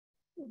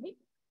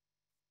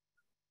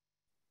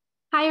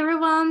Hi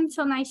everyone,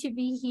 so nice to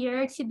be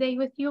here today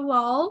with you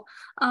all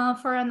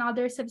for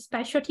another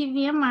subspecialty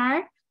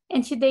VMR.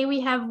 And today we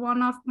have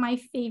one of my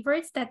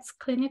favorites, that's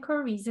clinical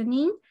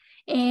reasoning.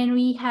 And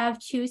we have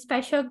two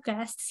special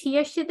guests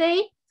here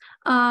today.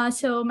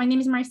 So my name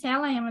is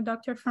Marcela, I am a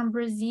doctor from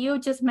Brazil,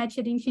 just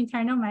majored into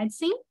internal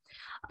medicine.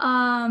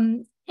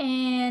 And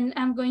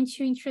I'm going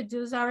to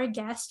introduce our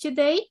guest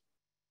today.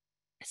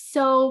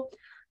 So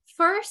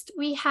first,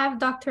 we have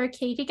Dr.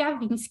 Katie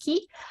Gavinski.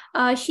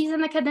 She's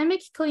an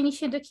academic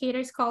clinician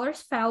educator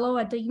scholars fellow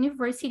at the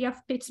University of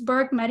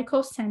Pittsburgh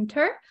Medical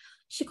Center.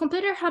 She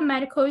completed her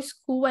medical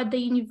school at the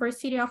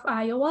University of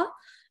Iowa,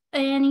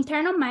 an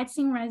internal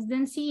medicine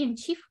residency and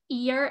chief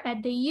year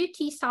at the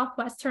UT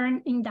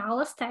Southwestern in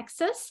Dallas,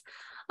 Texas.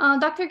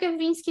 Dr.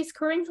 Gavinski is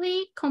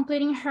currently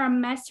completing her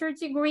master's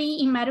degree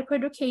in medical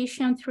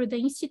education through the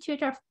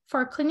Institute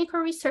for Clinical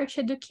Research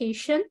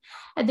Education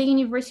at the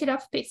University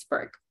of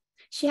Pittsburgh.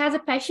 She has a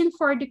passion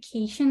for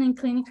education and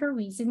clinical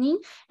reasoning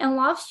and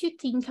loves to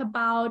think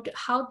about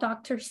how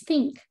doctors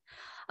think.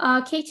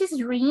 Katie's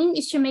dream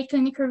is to make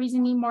clinical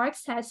reasoning more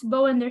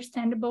accessible and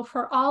understandable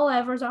for all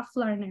levels of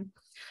learning.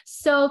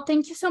 So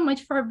thank you so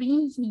much for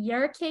being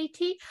here,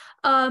 Katie.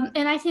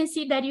 And I can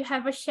see that you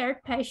have a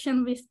shared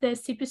passion with the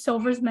CP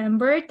Solvers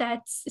member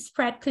that's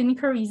spread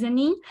clinical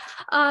reasoning.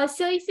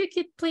 So if you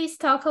could please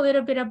talk a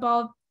little bit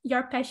about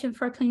your passion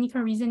for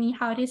clinical reasoning,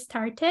 how it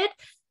started.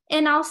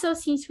 And also,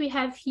 since we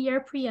have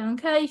here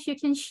Priyanka, if you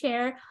can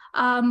share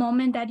a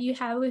moment that you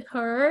have with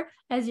her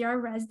as your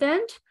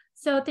resident.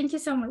 So thank you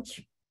so much.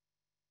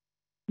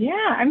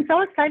 Yeah, I'm so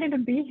excited to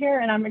be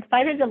here, and I'm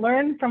excited to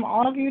learn from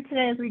all of you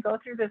today as we go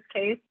through this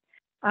case.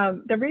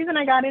 The reason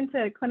I got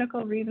into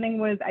clinical reasoning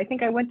was I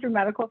think I went through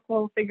medical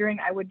school figuring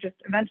I would just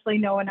eventually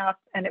know enough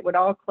and it would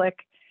all click.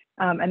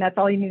 And that's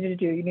all you needed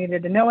to do. You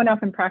needed to know enough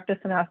and practice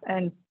enough.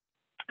 And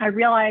I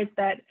realized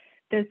that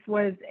this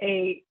was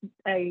a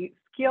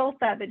skill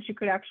set that you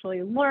could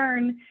actually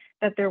learn,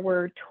 that there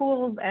were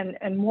tools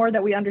and more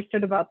that we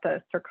understood about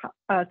the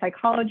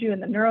psychology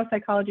and the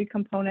neuropsychology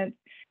components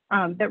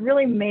that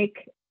really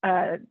make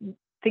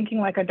thinking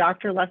like a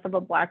doctor less of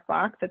a black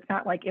box. It's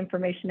not like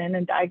information in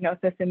and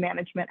diagnosis and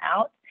management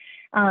out.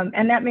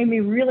 And that made me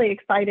really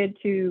excited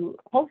to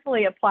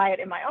hopefully apply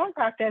it in my own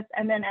practice,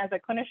 and then as a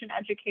clinician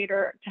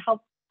educator to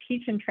help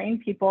teach and train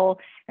people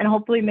and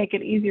hopefully make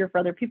it easier for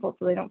other people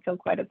so they don't feel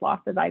quite as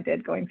lost as I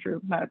did going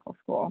through medical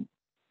school.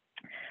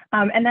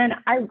 And then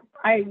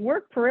I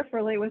work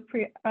peripherally with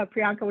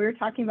Priyanka. We were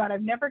talking about,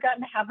 I've never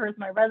gotten to have her as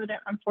my resident,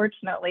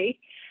 unfortunately.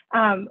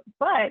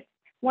 But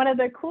one of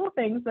the cool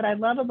things that I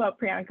love about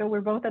Priyanka,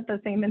 we're both at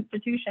the same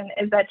institution,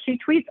 is that she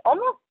tweets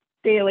almost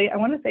daily. I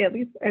want to say at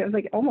least it was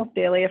like almost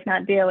daily, if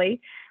not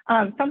daily,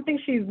 something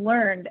she's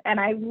learned. And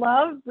I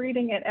love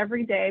reading it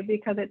every day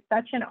because it's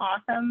such an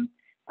awesome,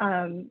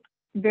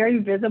 very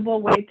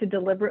visible way to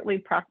deliberately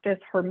practice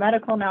her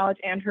medical knowledge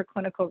and her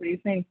clinical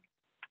reasoning.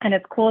 And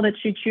it's cool that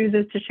she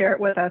chooses to share it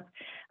with us.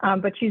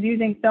 But she's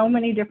using so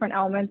many different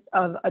elements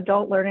of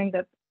adult learning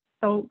that's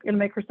so going to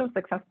make her so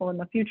successful in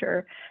the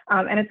future.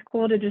 And it's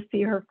cool to just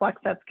see her flex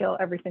that skill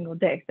every single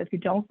day. So if you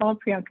don't follow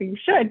Priyanka, you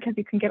should, because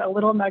you can get a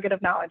little nugget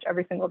of knowledge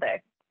every single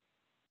day.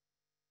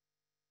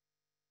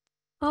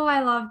 Oh,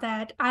 I love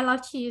that. I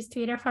love to use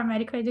Twitter for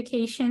medical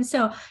education.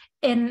 So,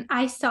 and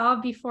I saw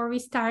before we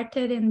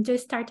started and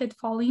just started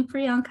following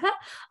Priyanka.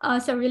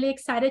 So really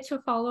excited to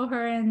follow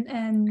her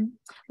and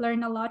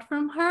learn a lot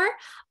from her.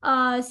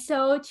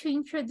 So to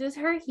introduce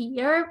her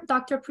here,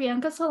 Dr.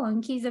 Priyanka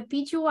Solanki is a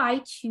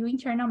PGY2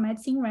 internal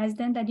medicine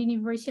resident at the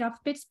University of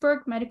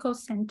Pittsburgh Medical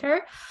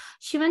Center.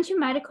 She went to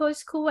medical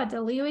school at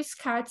the Lewis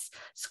Katz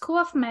School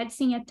of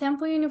Medicine at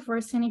Temple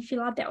University in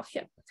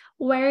Philadelphia,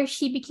 where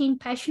she became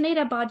passionate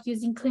about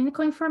using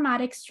clinical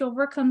informatics to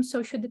overcome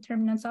social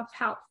determinants of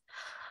health.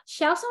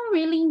 She also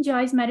really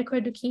enjoys medical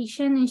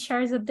education and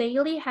shares a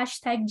daily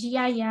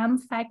 #GIM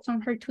fact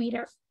on her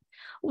Twitter.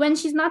 When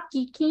she's not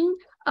geeking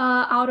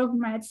out of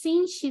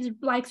medicine, she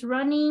likes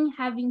running,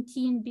 having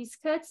tea and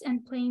biscuits,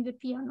 and playing the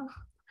piano.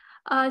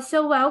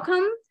 So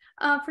welcome,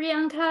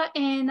 Priyanka,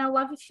 and I'd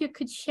love if you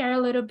could share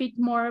a little bit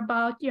more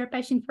about your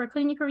passion for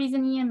clinical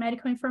reasoning and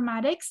medical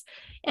informatics,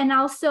 and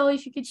also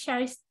if you could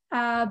share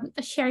a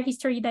shared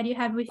history that you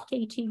have with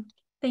Katie.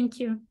 Thank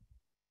you.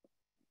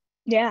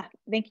 Yeah,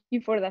 thank you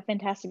for that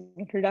fantastic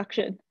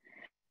introduction.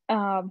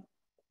 Kind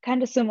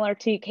of similar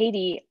to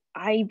Katie,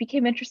 I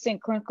became interested in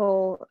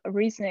clinical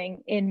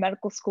reasoning in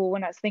medical school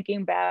when I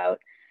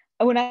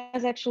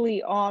was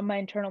actually on my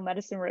internal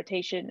medicine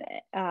rotation,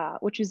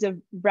 which was a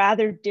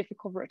rather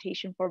difficult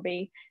rotation for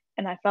me.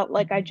 And I felt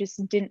like I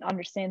just didn't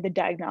understand the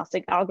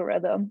diagnostic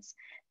algorithms.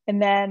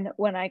 And then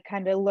when I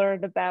kind of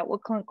learned about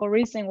what clinical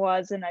reasoning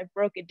was and I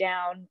broke it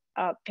down,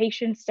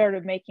 patients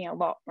started making a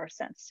lot more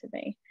sense to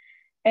me.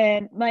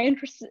 And my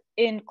interest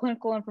in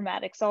clinical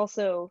informatics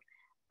also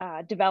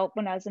developed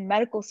when I was in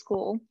medical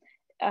school.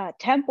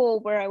 Temple,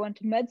 where I went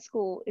to med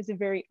school, is a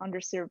very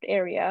underserved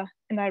area.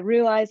 And I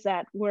realized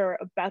that we're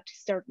about to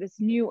start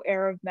this new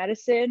era of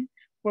medicine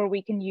where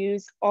we can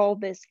use all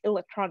this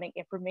electronic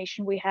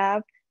information we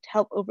have to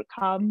help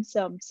overcome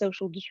some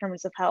social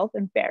determinants of health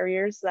and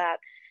barriers that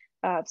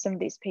some of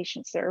these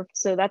patients serve.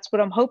 So that's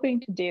what I'm hoping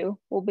to do.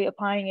 We'll be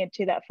applying it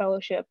to that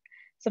fellowship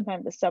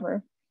sometime this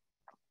summer.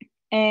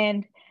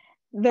 And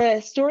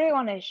the story I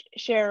want to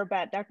share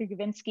about Dr.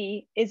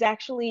 Gavinski is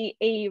actually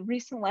a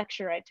recent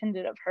lecture I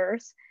attended of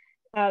hers.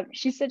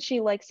 She said she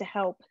likes to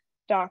help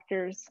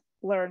doctors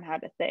learn how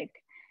to think.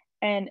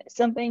 And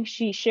something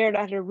she shared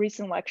at a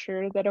recent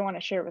lecture that I want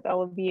to share with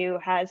all of you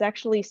has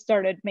actually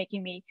started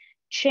making me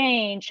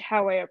change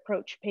how I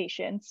approach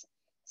patients.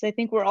 So I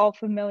think we're all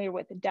familiar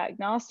with the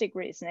diagnostic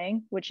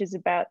reasoning, which is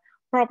about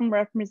problem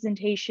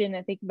representation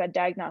and thinking about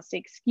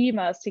diagnostic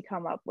schemas to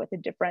come up with a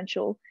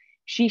differential.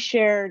 She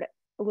shared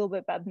a little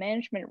bit about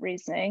management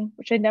reasoning,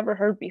 which I'd never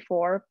heard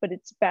before, but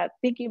it's about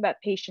thinking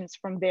about patients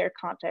from their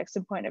context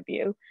and point of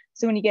view.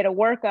 So when you get a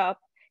workup,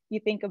 you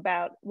think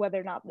about whether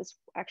or not this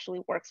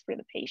actually works for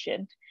the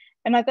patient.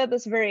 And I thought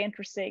this was very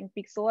interesting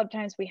because a lot of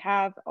times we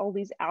have all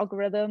these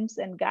algorithms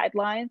and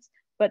guidelines,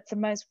 but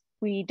sometimes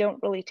we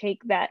don't really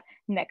take that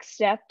next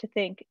step to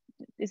think,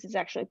 this is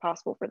actually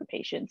possible for the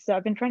patient. So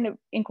I've been trying to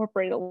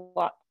incorporate a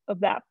lot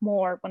of that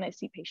more when I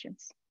see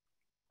patients.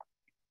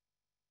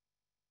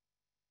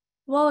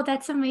 Whoa,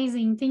 that's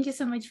amazing. Thank you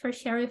so much for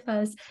sharing with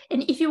us.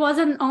 And if it was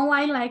an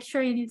online lecture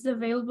and it's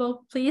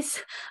available,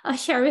 please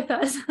share with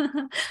us.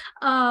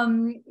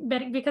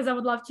 But because I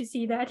would love to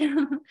see that.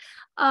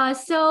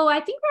 So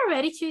I think we're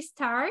ready to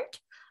start.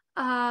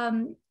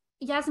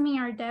 Yasmin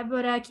or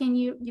Deborah, can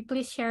you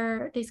please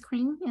share the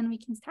screen and we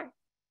can start?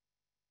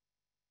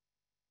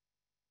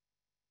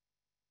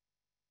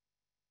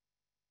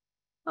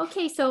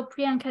 Okay, so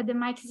Priyanka, the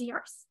mic is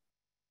yours.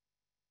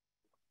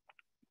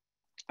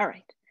 All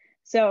right.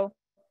 So,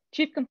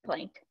 chief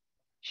complaint,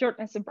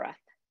 shortness of breath.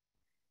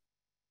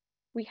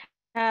 We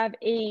have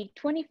a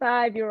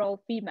 25-year-old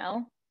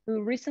female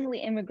who recently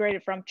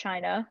immigrated from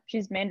China.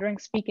 She's Mandarin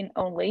speaking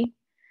only,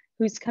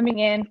 who's coming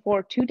in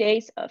for 2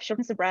 days of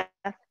shortness of breath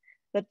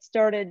that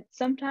started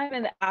sometime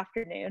in the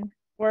afternoon,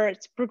 where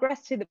it's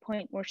progressed to the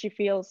point where she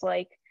feels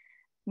like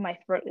my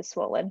throat is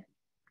swollen.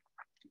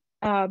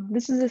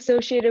 This is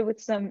associated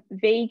with some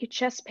vague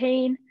chest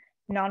pain,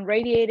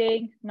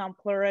 non-radiating,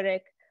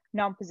 non-pleuritic,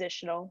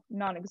 non-positional,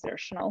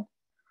 non-exertional.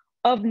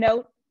 Of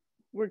note,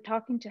 we're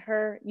talking to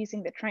her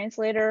using the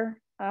translator,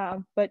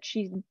 but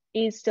she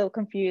is still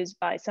confused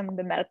by some of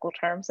the medical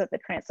terms that the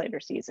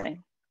translator's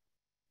using.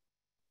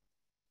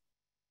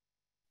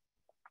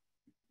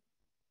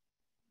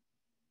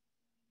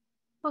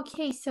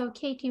 Okay, so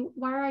Katie,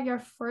 what are your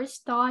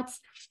first thoughts?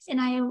 And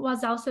I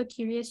was also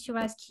curious to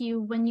ask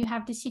you, when you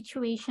have the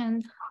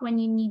situation when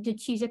you need to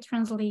choose a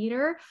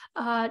translator,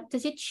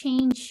 does it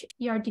change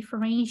your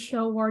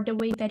differential or the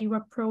way that you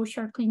approach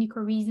your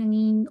clinical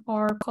reasoning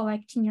or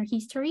collecting your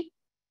history?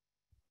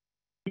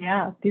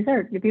 Yeah, these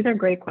are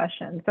great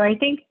questions. So I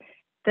think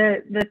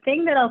the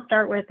thing that I'll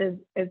start with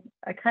is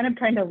I kind of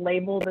trying to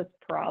label this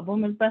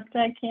problem as best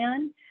I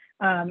can.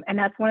 And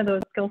that's one of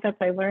those skill sets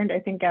I learned, I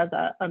think, as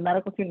a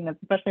medical student,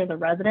 especially as a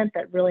resident,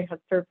 that really has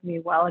served me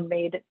well and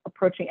made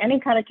approaching any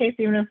kind of case,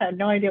 even if I had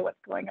no idea what's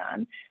going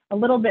on, a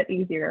little bit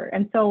easier.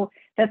 And so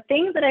the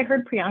things that I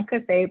heard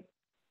Priyanka say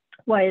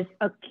was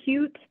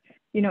acute,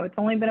 it's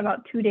only been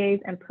about 2 days,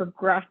 and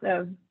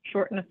progressive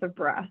shortness of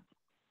breath.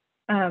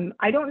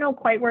 I don't know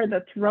quite where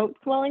the throat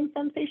swelling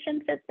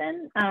sensation fits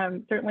in.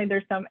 Certainly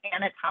there's some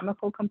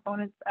anatomical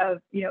components of,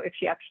 if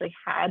she actually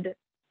had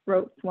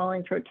throat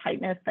swelling, throat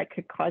tightness that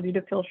could cause you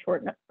to feel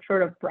short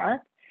of breath.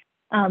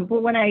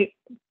 But when I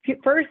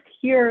first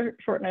hear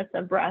shortness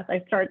of breath,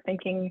 I start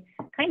thinking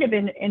kind of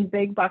in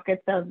big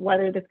buckets of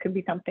whether this could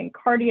be something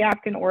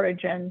cardiac in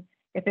origin,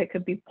 if it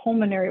could be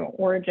pulmonary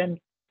origin,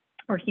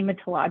 or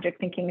hematologic,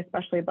 thinking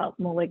especially about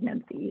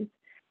malignancies.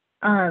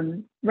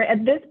 Right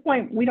at this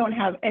point, we don't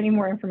have any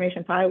more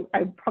information, so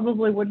I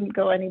probably wouldn't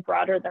go any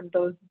broader than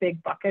those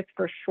big buckets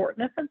for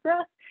shortness of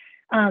breath.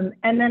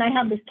 And then I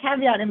have this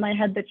caveat in my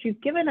head that she's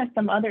given us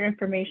some other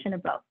information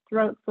about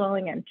throat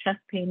swelling and chest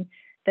pain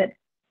that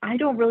I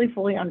don't really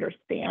fully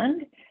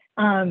understand.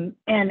 And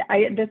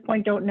I, at this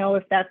point, don't know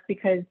if that's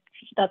because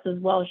that's as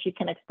well as she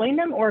can explain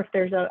them, or if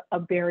there's a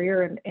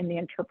barrier in the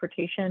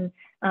interpretation,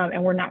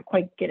 and we're not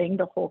quite getting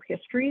the whole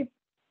history.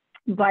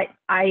 But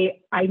I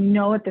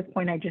know at this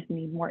point I just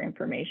need more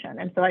information.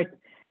 And so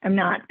I'm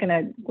not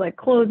gonna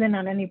close in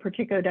on any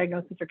particular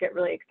diagnosis or get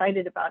really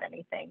excited about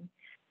anything.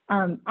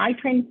 I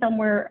trained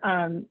somewhere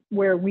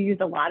where we use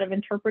a lot of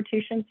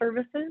interpretation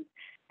services.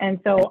 And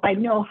so I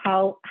know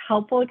how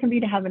helpful it can be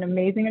to have an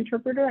amazing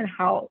interpreter, and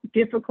how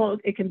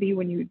difficult it can be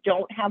when you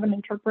don't have an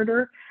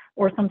interpreter,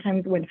 or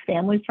sometimes when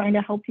families trying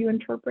to help you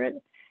interpret,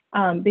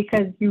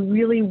 because you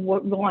really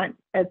want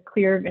as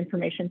clear of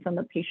information from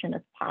the patient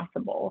as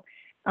possible.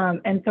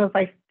 And so if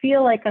I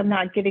feel like I'm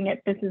not getting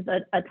it, this is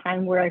a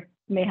time where I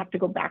may have to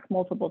go back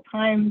multiple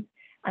times.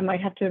 I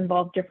might have to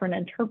involve different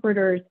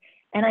interpreters,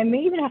 and I may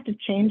even have to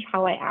change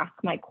how I ask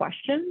my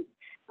questions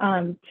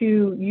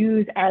to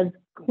use as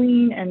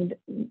clean and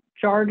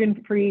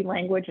jargon-free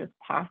language as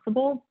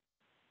possible.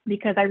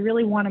 because I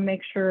really want to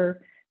make sure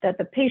that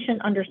the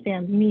patient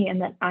understands me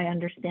and that I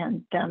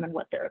understand them and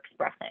what they're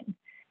expressing.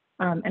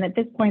 And at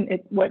this point,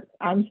 what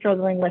I'm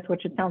struggling with,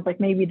 which it sounds like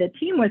maybe the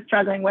team was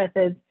struggling with,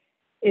 is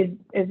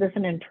this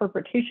an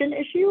interpretation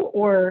issue,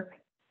 or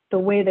the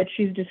way that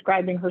she's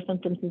describing her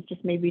symptoms is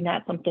just maybe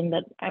not something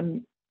that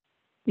I'm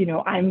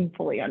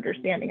fully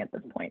understanding at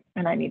this point,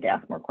 and I need to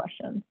ask more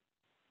questions.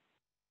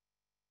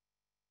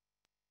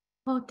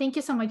 Well, thank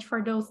you so much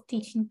for those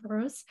teaching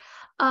pearls.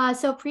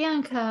 So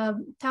Priyanka,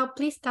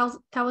 please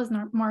tell us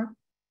more.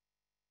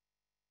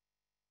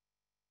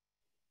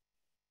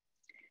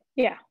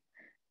 Yeah.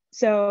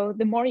 So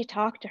the more you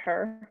talk to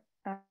her,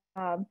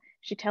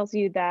 she tells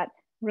you that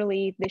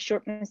really the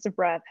shortness of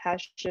breath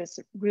has just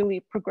really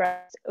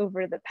progressed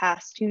over the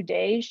past 2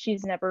 days.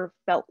 She's never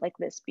felt like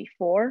this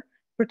before.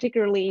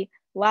 Particularly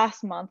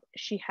last month,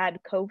 she had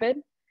COVID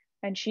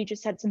and she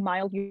just had some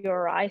mild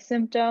URI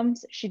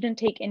symptoms. She didn't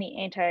take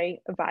any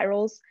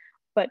antivirals,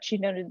 but she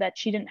noted that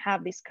she didn't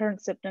have these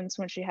current symptoms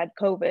when she had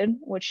COVID,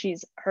 which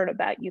she's heard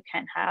about you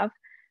can have.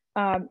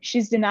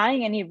 She's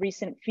denying any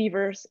recent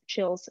fevers,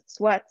 chills,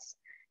 sweats.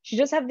 She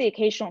does have the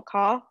occasional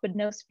cough, but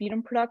no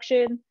sputum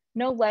production,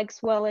 no leg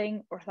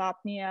swelling,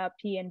 orthopnea,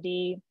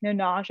 P&D, no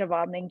nausea,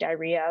 vomiting,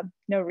 diarrhea,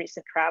 no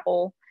recent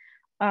travel.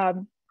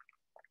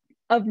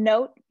 Of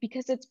note,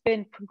 because her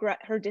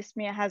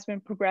dyspnea has been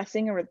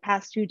progressing over the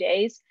past 2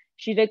 days,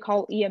 she did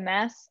call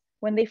EMS.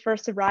 When they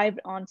first arrived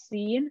on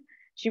scene,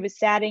 she was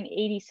satting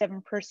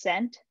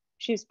 87%.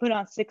 She was put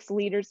on 6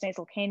 liters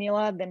nasal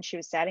cannula, then she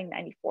was satting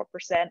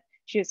 94%.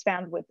 She was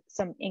found with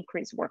some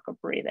increased work of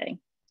breathing.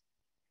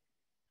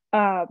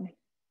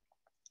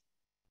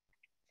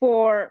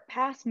 For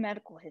past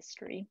medical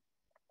history,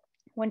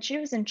 when she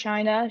was in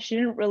China, she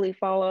didn't really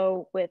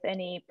follow with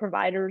any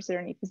providers or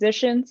any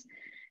physicians.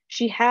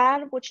 She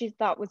had what she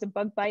thought was a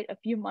bug bite a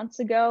few months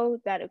ago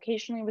that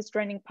occasionally was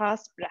draining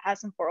pus, but it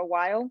hasn't for a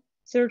while.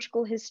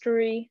 Surgical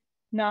history,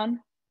 none.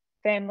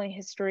 Family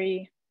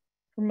history,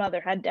 her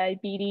mother had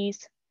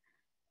diabetes.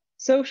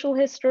 Social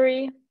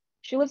history,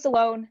 she lives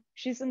alone.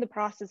 She's in the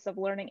process of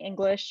learning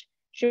English.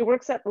 She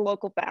works at the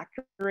local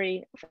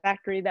factory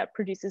that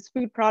produces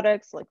food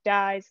products like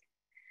dyes,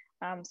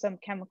 some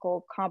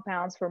chemical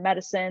compounds for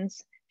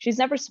medicines. She's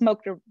never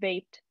smoked or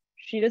vaped.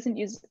 She doesn't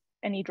use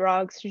any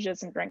drugs. She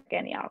doesn't drink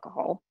any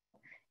alcohol.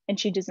 And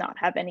she does not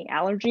have any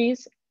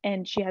allergies,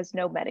 and she has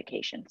no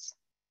medications.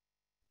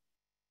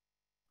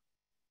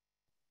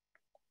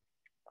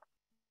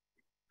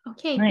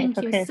 Okay, nice.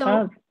 thank you. Okay,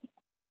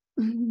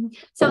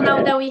 So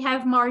now that we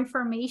have more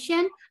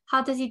information,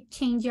 how does it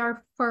change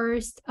your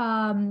first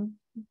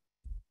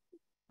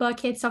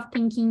buckets of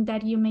thinking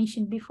that you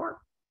mentioned before?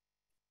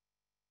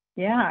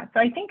 Yeah, so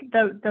I think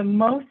the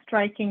most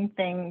striking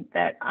thing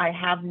that I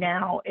have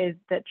now is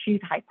that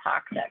she's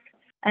hypoxic.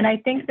 And I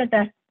think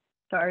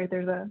sorry,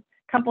 there's a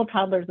couple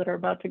toddlers that are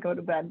about to go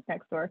to bed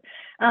next door.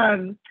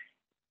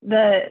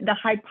 The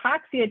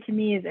hypoxia to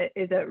me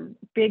is a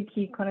big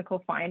key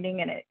clinical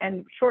finding,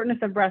 and shortness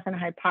of breath and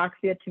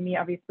hypoxia to me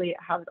obviously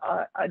have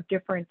a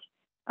different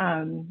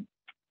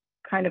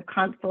kind of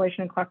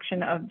constellation and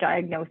collection of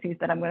diagnoses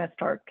that I'm going to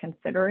start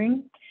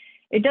considering.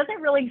 It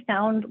doesn't really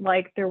sound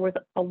like there was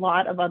a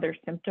lot of other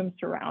symptoms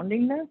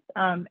surrounding this,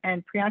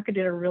 and Priyanka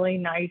did a really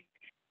nice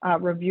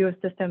review of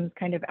systems,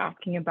 kind of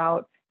asking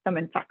about some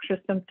infectious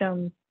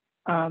symptoms,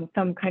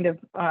 some kind of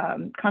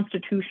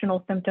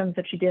constitutional symptoms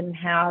that she didn't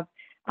have,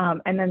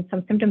 and then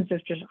some symptoms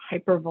of just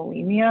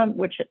hypervolemia,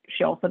 which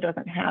she also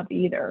doesn't have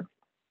either.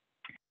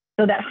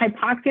 So that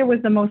hypoxia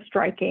was the most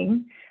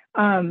striking.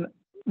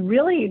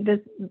 Really,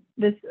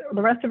 the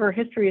rest of her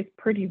history is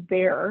pretty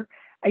bare.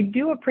 I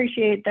do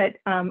appreciate that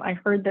I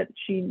heard that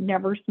she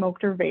never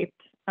smoked or vaped,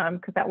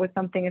 because that was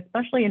something,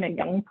 especially in a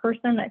young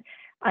person.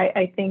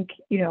 I think,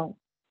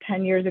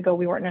 10 years ago,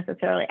 we weren't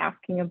necessarily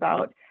asking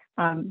about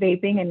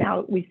vaping, and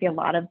now we see a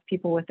lot of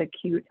people with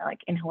acute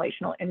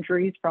inhalational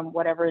injuries from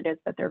whatever it is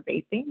that they're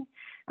vaping.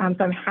 So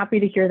I'm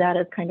happy to hear that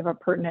as kind of a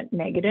pertinent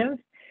negative.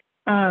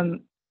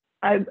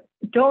 I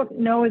don't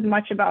know as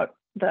much about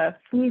the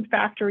food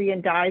factory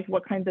and dyes,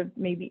 what kinds of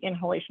maybe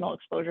inhalational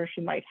exposure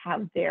she might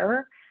have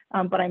there.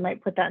 But I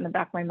might put that in the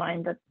back of my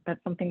mind that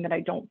that's something that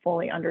I don't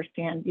fully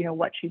understand,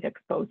 what she's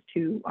exposed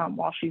to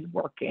while she's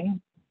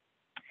working.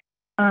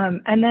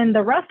 And then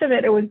the rest of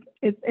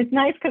it's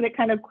nice because it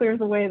kind of clears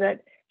away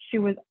that she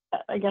was,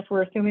 I guess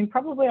we're assuming,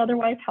 probably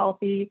otherwise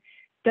healthy,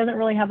 doesn't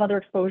really have other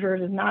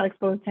exposures, is not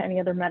exposed to any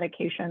other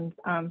medications.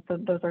 So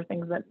those are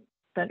things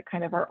that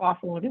kind of are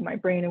offloaded in my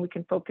brain, and we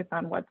can focus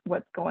on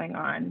what's going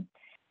on.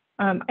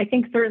 I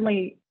think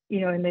certainly,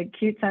 in the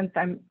acute sense,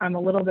 I'm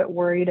a little bit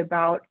worried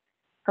about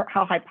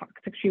how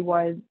hypoxic she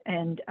was,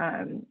 and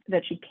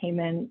that she came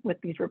in with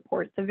these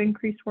reports of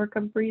increased work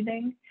of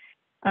breathing.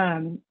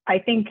 I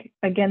think,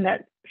 again,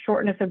 that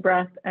shortness of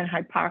breath and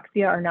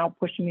hypoxia are now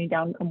pushing me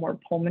down a more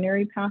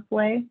pulmonary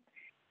pathway.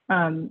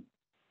 And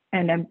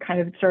I'm kind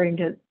of starting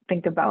to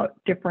think about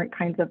different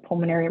kinds of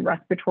pulmonary and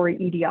respiratory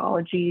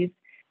etiologies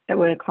that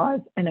would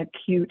cause an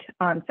acute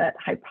onset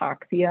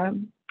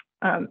hypoxia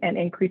and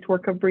increased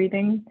work of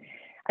breathing.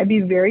 I'd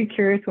be very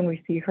curious when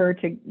we see her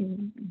to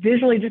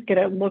visually just get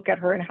a look at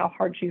her and how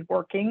hard she's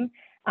working,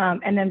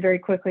 and then very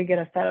quickly get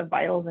a set of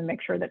vitals and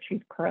make sure that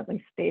she's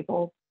currently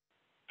stable,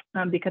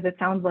 because it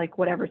sounds like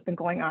whatever's been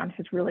going on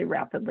has really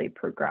rapidly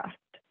progressed.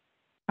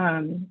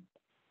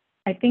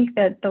 I think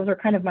that those are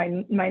kind of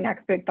my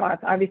next big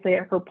thoughts. Obviously,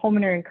 her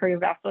pulmonary and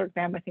cardiovascular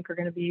exam, I think, are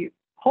going to be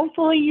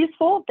hopefully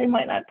useful. They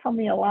might not tell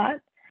me a lot.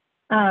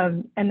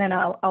 And then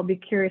I'll be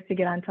curious to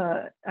get onto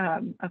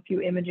a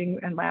few imaging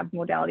and lab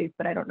modalities,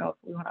 but I don't know if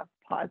we want to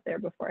pause there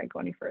before I go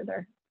any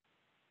further.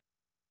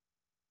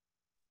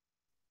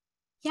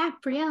 Yeah,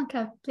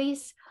 Priyanka,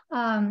 please,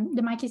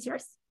 the mic is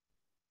yours.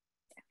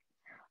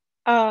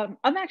 I'm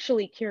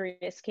actually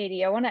curious,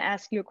 Katie. I want to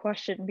ask you a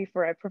question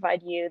before I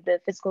provide you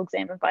the physical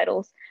exam and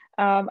vitals.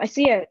 I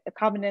see a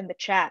comment in the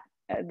chat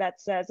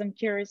that says, I'm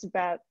curious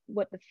about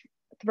what the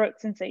throat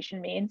sensation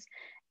means.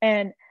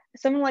 And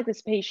someone like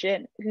this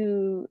patient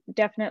who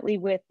definitely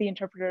with the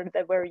interpreter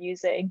that we're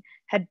using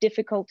had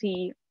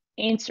difficulty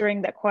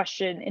answering that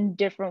question in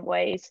different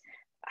ways.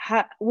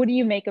 What do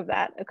you make of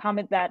that? A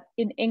comment that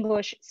in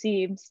English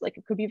seems like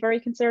it could be very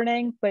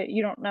concerning, but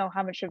you don't know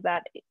how much of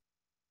that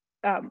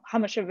how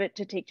much of it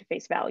to take to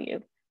face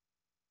value.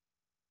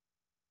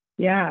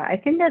 Yeah, I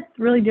think that's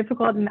really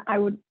difficult. And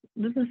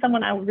this is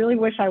someone I really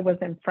wish I was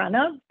in front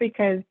of,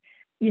 because,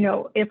 you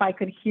know, if I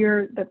could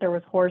hear that there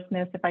was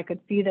hoarseness, if I could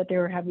see that they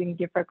were having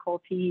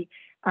difficulty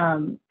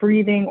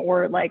breathing,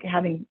 or like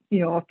having, you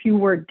know, a few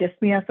word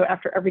dyspnea. So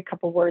after every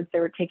couple words,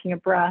 they were taking a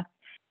breath.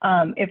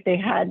 If they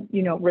had,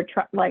 you know,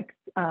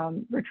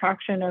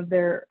 retraction of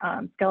their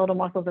skeletal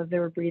muscles as they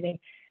were breathing,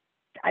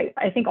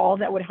 I think all of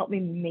that would help me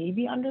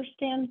maybe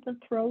understand the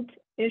throat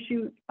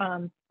issue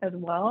as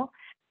well.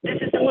 This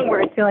is someone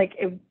where I feel like,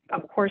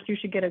 of course, you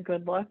should get a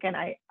good look. And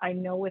I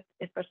know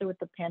especially with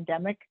the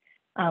pandemic,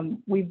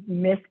 we've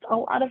missed a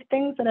lot of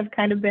things that have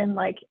kind of been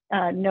like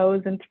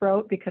nose and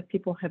throat because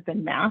people have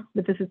been masked.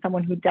 But this is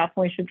someone who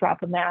definitely should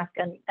drop a mask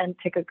and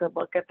take a good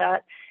look at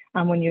that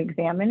when you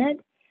examine it.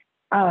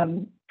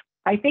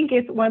 I think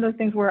it's one of those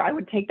things where I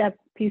would take that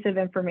piece of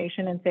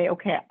information and say,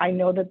 okay, I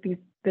know that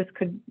this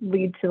could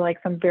lead to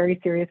like some very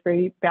serious,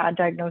 very bad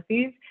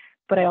diagnoses,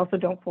 but I also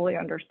don't fully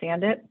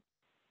understand it.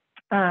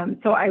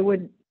 So I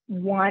would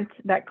want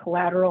that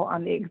collateral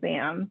on the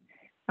exam,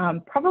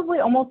 probably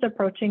almost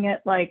approaching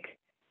it like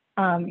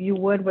you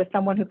would with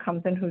someone who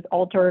comes in who's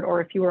altered, or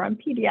if you were on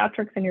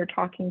pediatrics and you're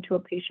talking to a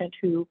patient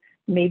who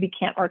maybe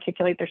can't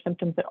articulate their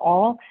symptoms at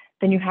all,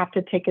 then you have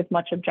to take as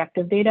much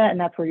objective data, and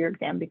that's where your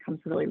exam becomes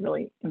really,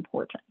 really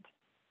important.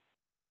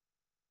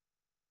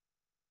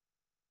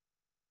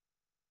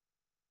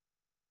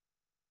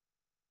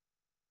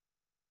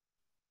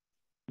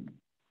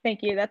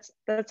 Thank you. That's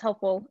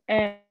helpful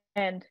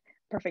and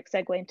perfect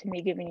segue into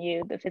me giving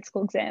you the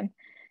physical exam.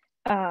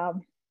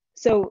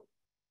 So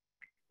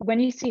when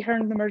you see her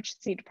in the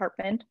emergency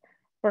department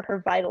for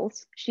her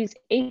vitals, she's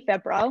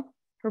afebrile.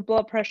 Her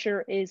blood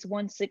pressure is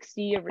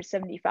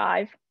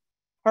 160/75,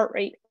 heart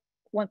rate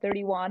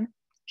 131.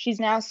 She's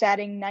now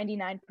statting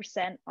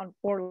 99% on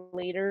 4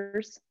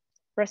 liters,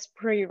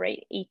 respiratory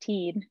rate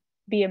 18,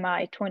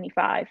 BMI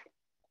 25.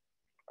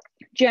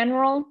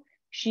 General,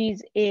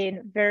 she's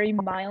in very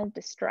mild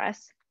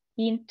distress,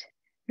 hint,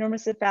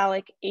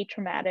 normocephalic,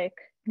 atraumatic,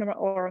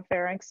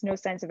 oropharynx, no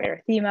signs of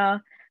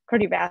erythema,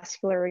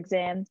 cardiovascular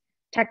exam,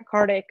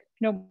 tachycardic,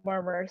 no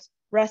murmurs,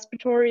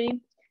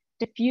 respiratory,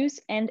 diffuse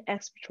and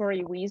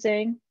expiratory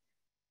wheezing,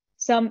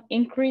 some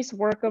increased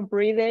work of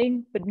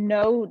breathing, but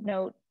no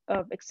note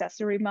of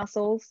accessory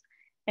muscles.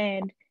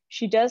 And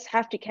she does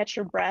have to catch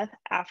her breath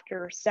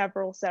after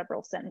several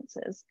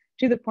sentences,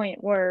 to the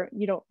point where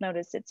you don't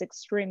notice it's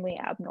extremely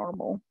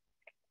abnormal.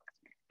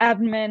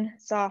 Abdomen,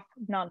 soft,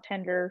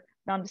 non-tender,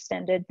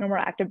 non-distended, normal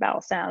active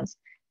bowel sounds.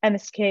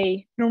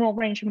 MSK, normal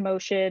range of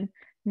motion,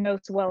 no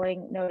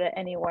swelling noted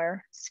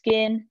anywhere.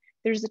 Skin,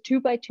 there's a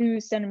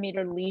 2x2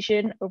 centimeter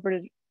lesion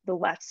over the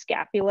left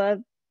scapula.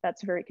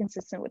 That's very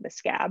consistent with the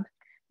scab.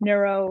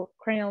 Neuro,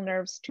 cranial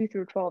nerves 2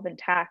 through 12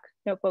 intact,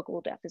 no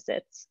focal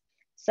deficits.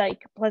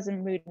 Psych,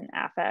 pleasant mood and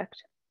affect.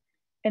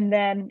 And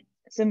then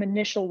some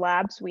initial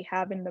labs we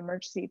have in the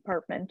emergency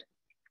department.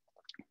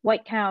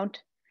 White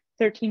count,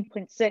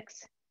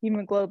 13.6,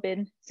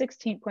 hemoglobin,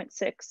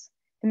 16.6,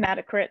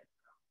 hematocrit,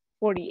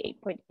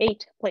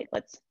 48.8,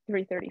 platelets,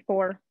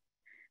 334.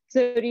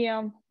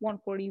 Sodium,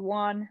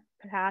 141,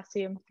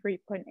 potassium,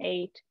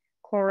 3.8,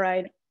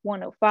 chloride,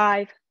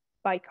 105,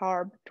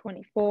 bicarb,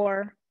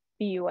 24,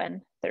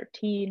 BUN,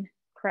 13,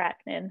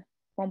 creatinine,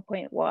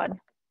 1.1,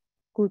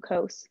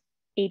 glucose,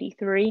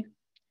 83,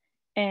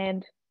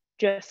 and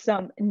just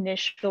some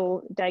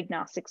initial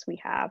diagnostics we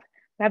have.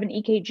 We have an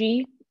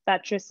EKG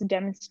that just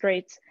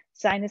demonstrates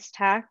sinus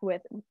tach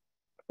with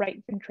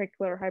right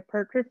ventricular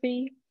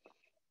hypertrophy,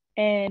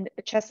 and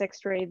a chest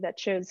x-ray that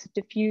shows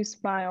diffuse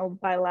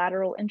mild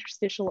bilateral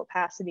interstitial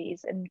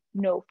opacities and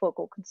no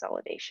focal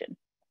consolidation.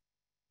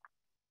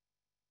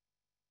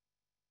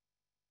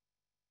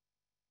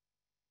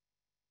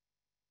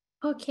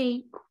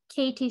 Okay,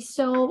 Katie,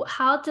 so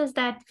how does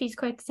that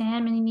physical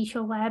exam and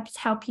initial labs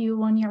help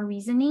you on your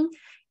reasoning?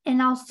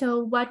 And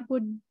also, what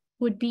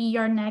would be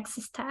your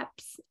next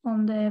steps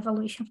on the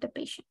evaluation of the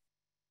patient?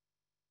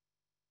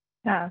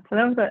 Yeah, so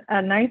that was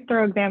a nice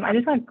thorough exam. I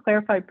just want to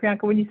clarify,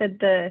 Priyanka, when you said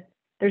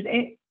there's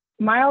a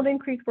mild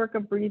increased work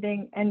of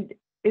breathing, and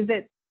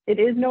it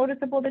is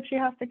noticeable that she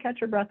has to catch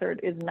her breath, or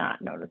it is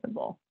not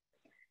noticeable?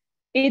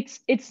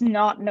 It's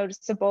not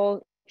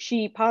noticeable.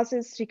 She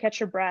pauses to catch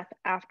her breath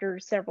after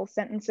several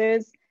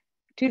sentences,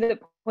 to the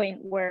point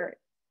where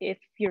if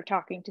you're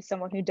talking to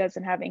someone who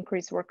doesn't have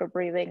increased work of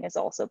breathing, is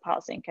also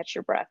pausing, catch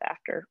your breath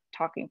after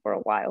talking for a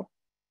while.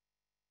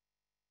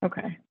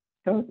 Okay,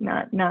 so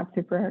not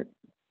super,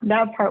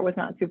 that part was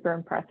not super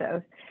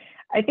impressive.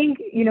 I think,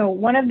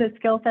 one of the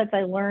skill sets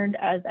I learned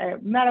as a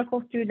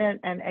medical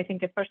student, and I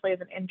think especially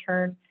as an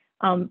intern,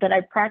 that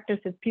I practice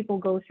as people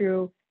go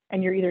through,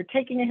 and you're either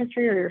taking a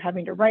history or you're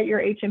having to write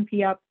your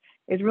HMP up,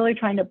 is really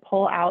trying to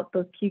pull out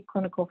those key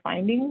clinical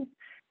findings.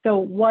 So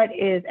what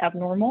is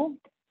abnormal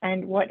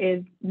and what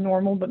is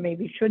normal but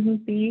maybe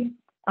shouldn't be,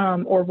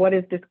 or what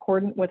is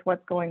discordant with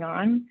what's going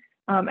on.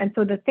 And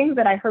so the things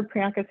that I heard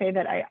Priyanka say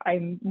that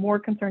I'm more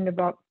concerned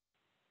about,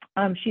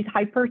 she's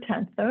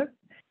hypertensive,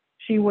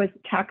 she was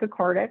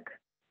tachycardic,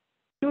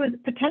 she was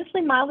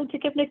potentially mildly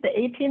tachypneic. The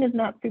 18 is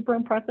not super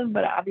impressive,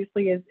 but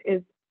obviously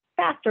is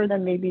faster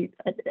than maybe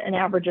an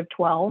average of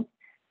 12.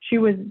 She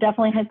was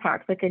definitely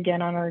hypoxic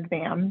again on her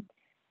exam.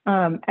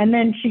 And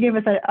then she gave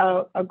us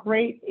a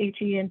great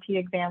HENT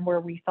exam where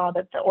we saw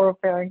that the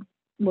oropharynx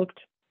looked,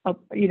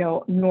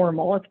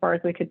 normal as far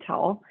as we could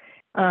tell.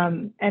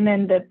 And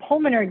then the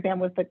pulmonary exam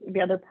was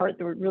the other part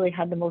that really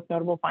had the most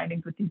notable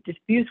findings, with these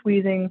diffuse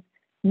wheezing,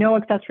 no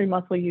accessory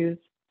muscle use,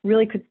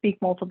 really could speak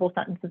multiple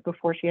sentences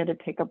before she had to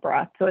take a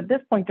breath. So at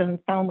this point,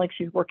 doesn't sound like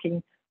she's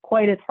working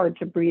quite as hard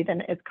to breathe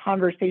and is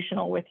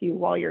conversational with you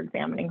while you're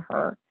examining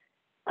her.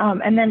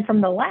 And then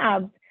from the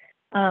labs,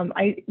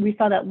 we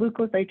saw that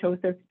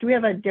leukocytosis. Do we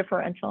have a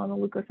differential on the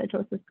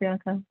leukocytosis,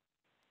 Priyanka?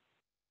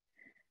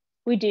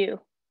 We do.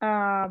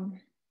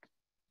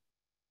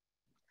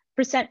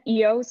 Percent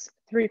EOs,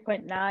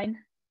 3.9.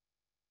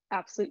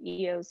 Absolute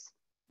EOs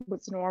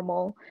was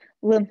normal.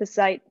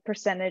 Lymphocyte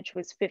percentage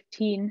was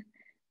 15.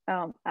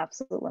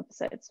 Absolute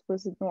lymphocytes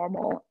was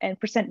normal, and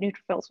percent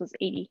neutrophils was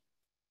 80.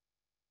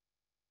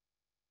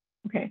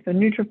 Okay, so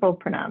neutrophil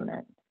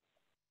predominant.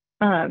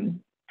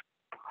 And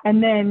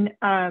then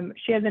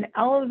she has an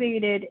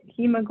elevated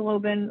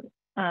hemoglobin,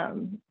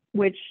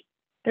 which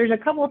there's a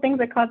couple of things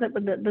that cause it,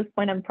 but at this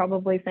point I'm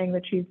probably saying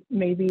that she's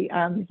maybe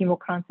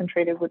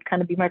hemoconcentrated would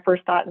kind of be my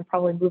first thought, and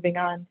probably moving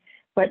on,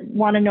 but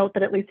want to note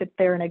that at least it's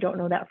there, and I don't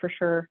know that for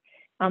sure.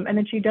 And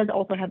then she does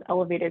also have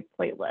elevated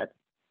platelets.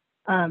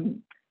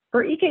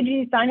 For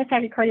EKG, sinus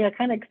tachycardia, I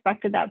kind of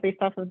expected that based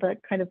off of the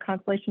kind of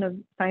constellation of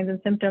signs and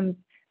symptoms.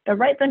 The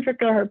right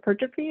ventricular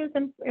hypertrophy is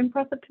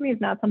impressive to me. It's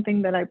not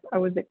something that I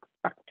was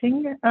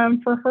expecting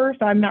for her,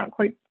 so I'm not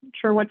quite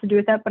sure what to do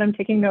with that, but I'm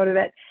taking note of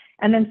it.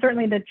 And then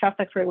certainly the chest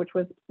x-ray, which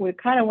was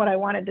kind of what I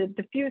wanted. The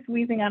diffuse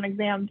wheezing on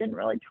exam didn't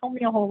really tell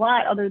me a whole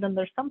lot, other than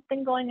there's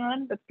something going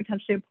on that's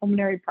potentially a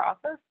pulmonary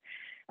process.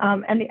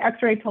 And the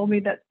x-ray told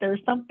me that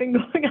there's something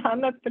going on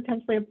that's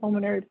potentially a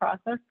pulmonary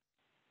process,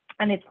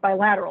 and it's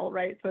bilateral,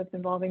 right? So it's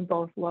involving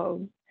both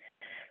lobes.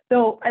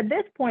 So at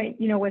this point,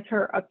 with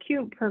her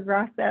acute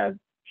progressive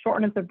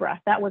shortness of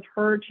breath, that was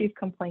her chief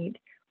complaint,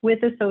 with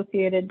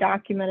associated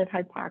documented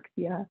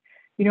hypoxia.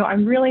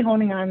 I'm really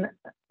honing on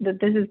that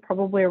this is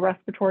probably a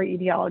respiratory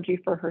etiology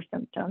for her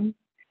symptoms.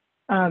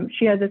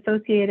 She has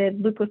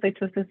associated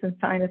leukocytosis and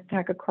sinus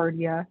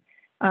tachycardia.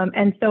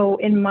 And so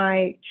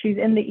she's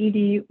in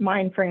the ED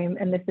mind frame,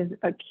 and this is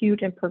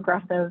acute and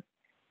progressive.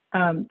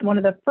 One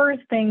of the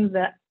first things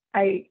that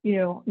I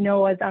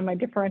know as on my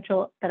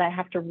differential that I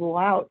have to rule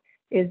out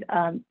is,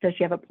 does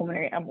she have a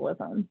pulmonary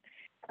embolism?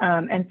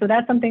 And so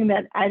that's something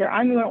that either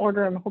I'm going to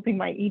order, I'm hoping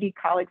my ED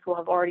colleagues will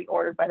have already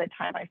ordered by the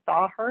time I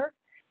saw her.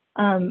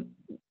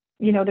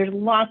 There's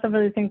lots of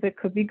other things that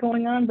could be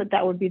going on, but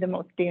that would be the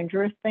most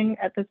dangerous thing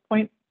at this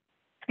point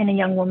in a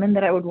young woman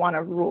that I would want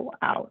to rule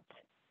out.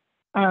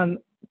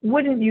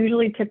 Wouldn't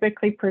usually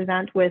typically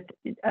present with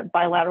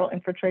bilateral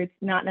infiltrates,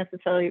 not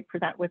necessarily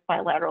present with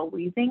bilateral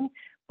wheezing,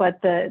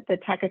 but the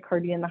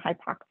tachycardia and the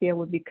hypoxia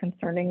would be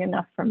concerning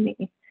enough for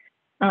me.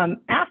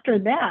 After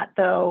that,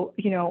 though,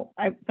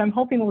 I'm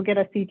hoping we'll get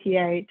a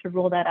CTA to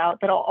rule that out.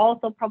 That'll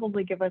also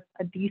probably give us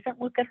a decent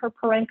look at her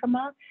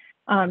parenchyma,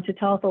 to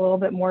tell us a little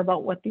bit more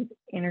about what these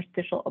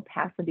interstitial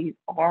opacities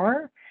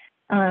are.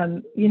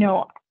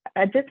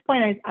 At this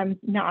point, I'm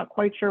not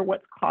quite sure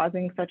what's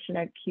causing such an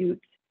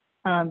acute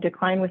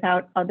decline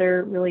without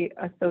other really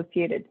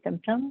associated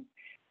symptoms.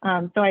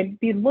 So I'd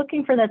be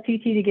looking for that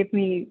CT to give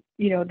me,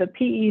 the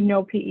PE,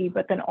 no PE,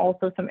 but then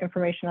also some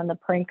information on the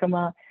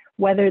parenchyma,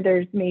 whether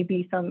there's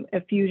maybe some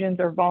effusions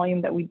or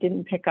volume that we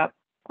didn't pick up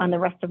on the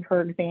rest of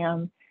her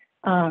exam.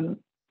 And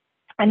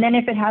then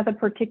if it has a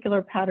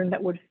particular pattern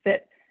that would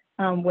fit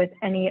with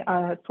any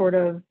sort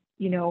of,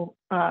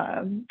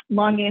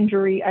 lung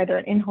injury, either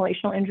an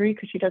inhalational injury,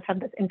 because she does have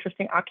this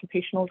interesting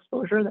occupational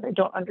exposure that I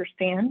don't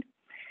understand.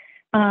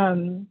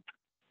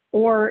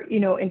 or,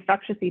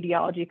 infectious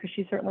etiology, because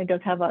she certainly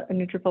does have a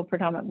neutrophil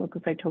predominant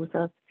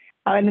leukocytosis.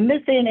 And in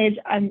this day and age,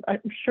 I'm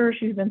sure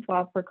she's been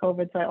swabbed for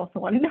COVID, so I also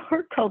want to know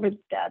her COVID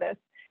status.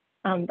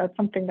 That's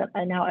something that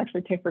I now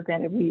actually take for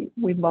granted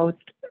we most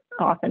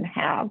often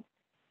have.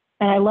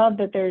 And I love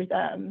that there's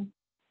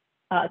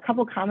a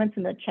couple comments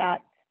in the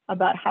chat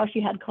about how she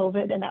had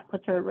COVID and that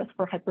puts her at risk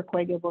for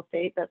hypercoagulable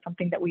state. That's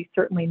something that we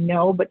certainly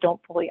know but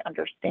don't fully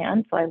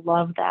understand. So I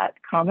love that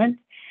comment.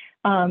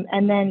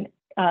 And then,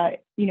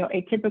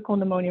 atypical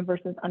pneumonia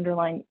versus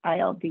underlying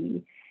ILD.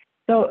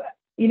 So,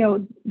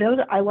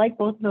 I like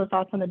both of those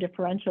thoughts on the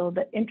differential.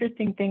 The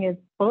interesting thing is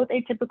both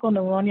atypical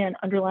pneumonia and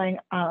underlying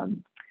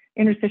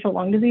interstitial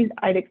lung disease,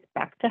 I'd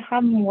expect to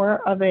have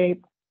more of a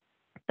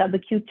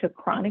subacute to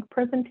chronic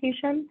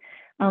presentation.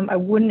 I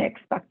wouldn't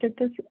expect it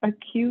this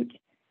acute.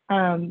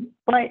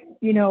 But,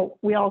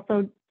 we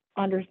also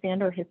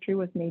understand our history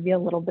was maybe a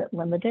little bit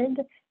limited.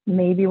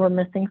 Maybe we're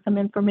missing some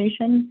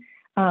information.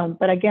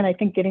 But again, I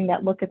think getting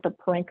that look at the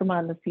parenchyma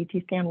on the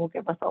CT scan will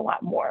give us a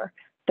lot more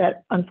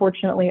that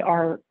unfortunately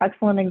our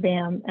excellent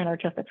exam and our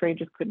chest X-ray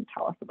just couldn't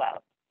tell us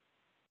about.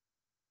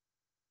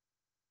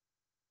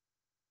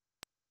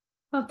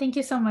 Well, thank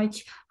you so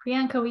much.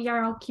 Priyanka, we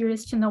are all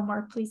curious to know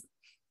more, please.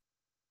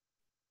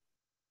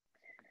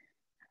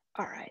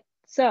 All right,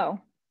 so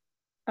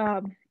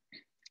a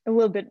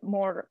little bit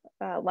more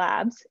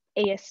labs,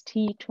 AST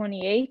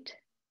 28,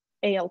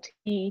 ALT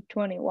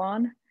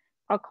 21,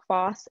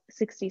 alk-phos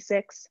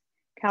 66,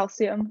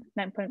 calcium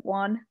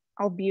 9.1,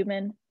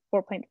 albumin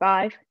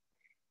 4.5,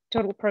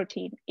 total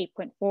protein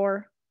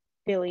 8.4,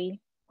 bili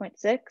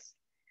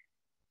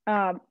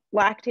 0.6,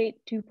 lactate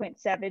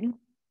 2.7,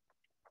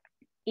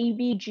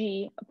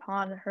 ABG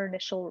upon her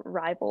initial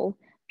arrival,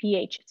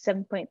 pH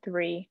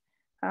 7.3,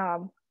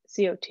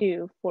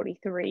 CO2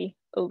 43,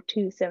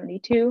 O2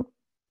 72.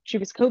 She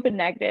was COVID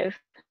negative,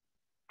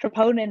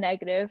 troponin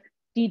negative,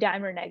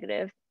 D-dimer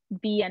negative,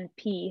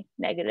 BNP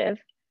negative.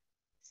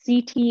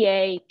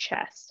 CTA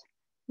chest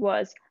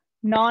was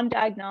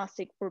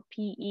non-diagnostic for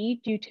PE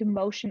due to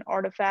motion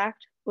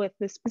artifact, with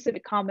the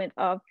specific comment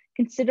of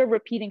consider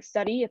repeating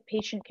study if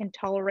patient can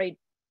tolerate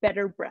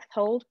better breath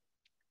hold,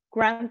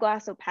 ground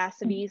glass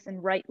opacities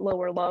in right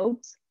lower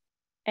lobes,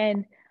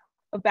 and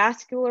a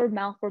vascular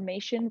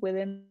malformation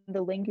within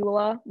the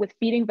lingula with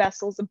feeding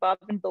vessels above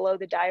and below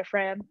the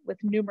diaphragm with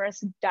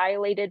numerous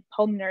dilated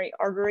pulmonary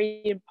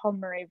artery and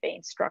pulmonary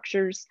vein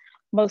structures,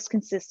 most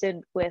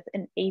consistent with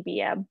an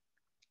ABM.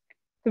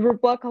 There were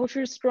blood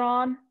cultures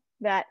drawn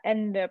that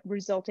ended up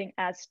resulting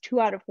as 2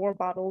 out of 4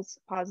 bottles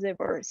positive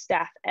or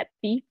staph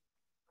epi.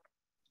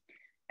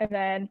 And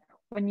then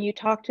when you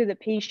talk to the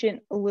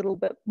patient a little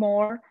bit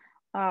more,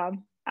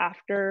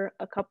 after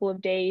a couple of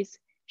days,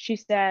 she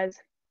says,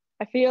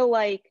 I feel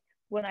like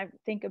when I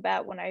think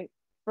about when I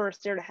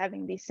first started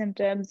having these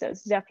symptoms, I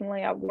was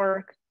definitely at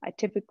work. I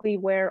typically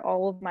wear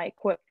all of my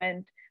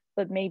equipment,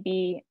 but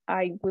maybe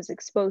I was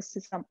exposed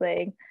to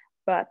something,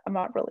 but I'm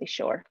not really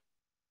sure.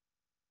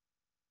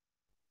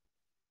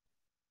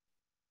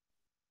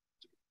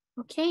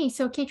 Okay,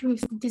 so Kate,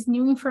 with this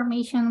new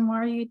information, what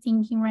are you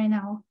thinking right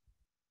now?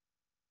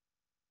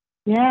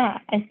 Yeah,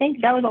 I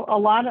think that was a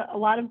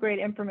lot of great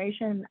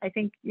information. I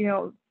think,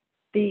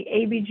 the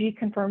ABG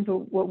confirms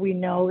what we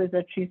know is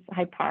that she's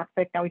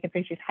hypoxic. Now we can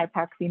say she's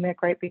hypoxemic,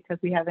 right? Because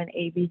we have an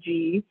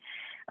ABG.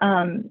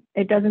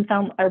 It doesn't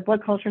sound, our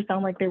blood cultures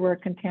sound like they were a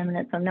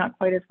contaminant, so I'm not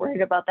quite as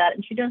worried about that.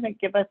 And she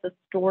doesn't give us a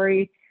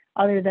story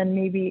other than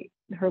maybe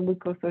her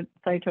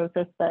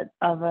leukocytosis that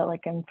of a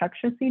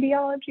infectious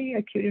etiology,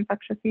 acute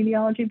infectious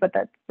etiology, but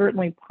that's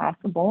certainly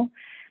possible.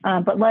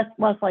 But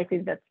less likely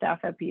that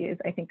staph epi is,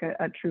 I think,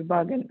 a true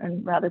bug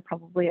and rather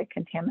probably a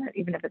contaminant,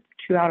 even if it's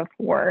 2 out of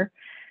 4.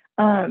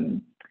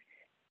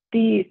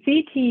 The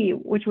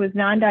CT, which was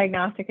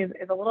non-diagnostic, is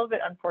a little bit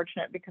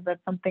unfortunate because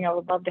that's something I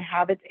would love to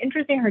have. It's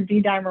interesting her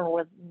D-dimer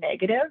was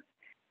negative.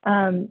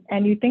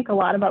 And you think a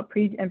lot about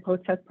pre and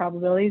post-test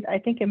probabilities. I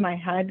think in my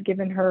head,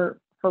 given her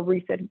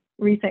recent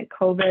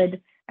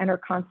COVID and her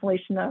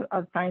constellation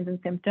of signs and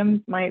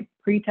symptoms, my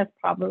pre-test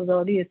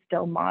probability is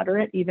still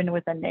moderate, even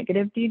with a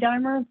negative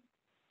D-dimer.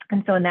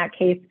 And so in that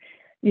case,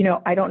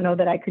 I don't know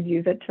that I could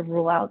use it to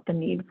rule out the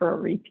need for a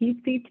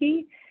repeat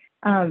CT.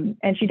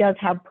 And she does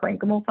have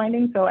parenchymal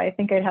findings, so I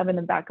think I'd have in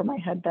the back of my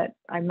head that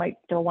I might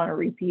still want to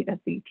repeat a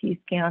CT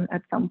scan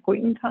at some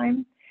point in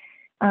time.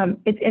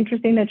 It's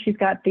interesting that she's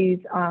got these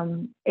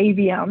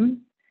AVMs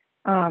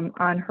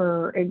on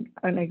her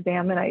an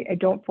exam, and I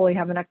don't fully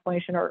have an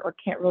explanation or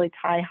can't really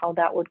tie how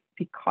that would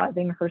be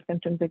causing her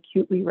symptoms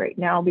acutely right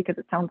now, because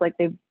it sounds like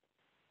they've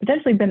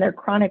potentially been there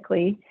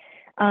chronically.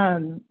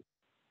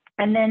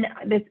 And then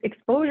this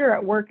exposure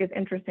at work is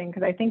interesting,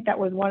 because I think that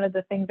was one of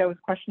the things I was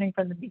questioning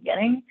from the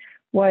beginning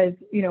was,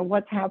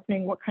 what's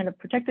happening? What kind of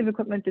protective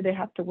equipment do they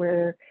have to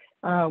wear?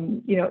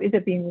 Is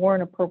it being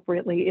worn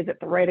appropriately? Is it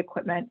the right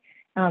equipment?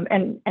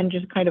 And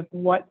just kind of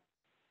what,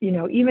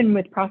 even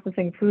with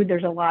processing food,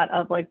 there's a lot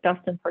of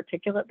dust and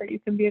particulate that you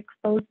can be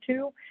exposed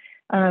to.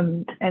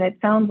 And it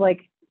sounds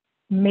like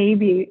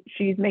maybe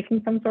she's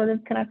making some sort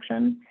of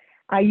connection.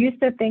 I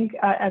used to think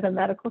as a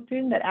medical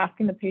student that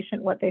asking the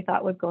patient what they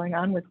thought was going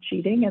on was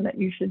cheating, and that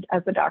you should,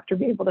 as a doctor,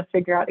 be able to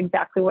figure out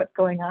exactly what's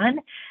going on.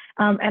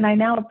 And I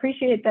now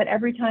appreciate that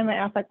every time I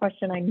ask that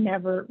question, I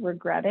never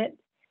regret it.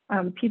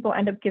 People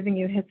end up giving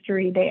you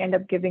history. They end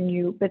up giving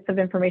you bits of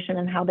information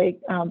and how they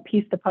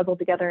piece the puzzle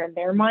together in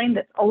their mind.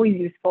 That's always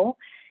useful.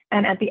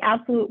 And at the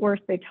absolute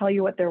worst, they tell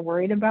you what they're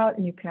worried about,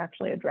 and you can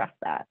actually address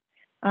that.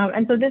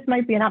 And so this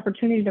might be an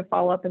opportunity to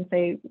follow up and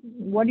say,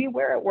 what do you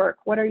wear at work?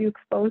 What are you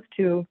exposed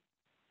to?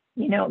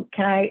 You know,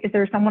 is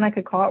there someone I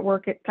could call at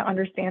work to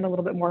understand a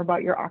little bit more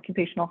about your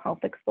occupational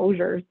health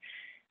exposures?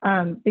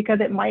 Because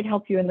it might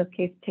help you in this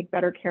case take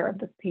better care of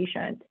this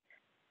patient.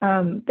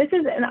 This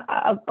is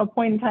a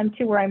point in time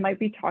too where I might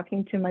be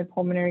talking to my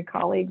pulmonary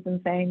colleagues and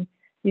saying,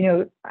 you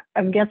know,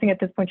 I'm guessing at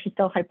this point she's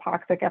still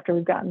hypoxic after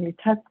we've gotten these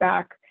tests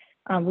back.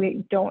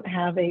 We don't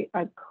have a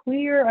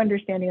clear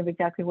understanding of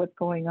exactly what's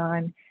going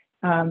on,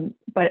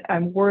 but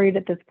I'm worried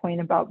at this point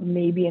about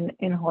maybe an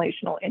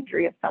inhalational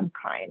injury of some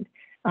kind.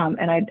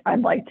 And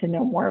I'd like to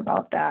know more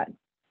about that.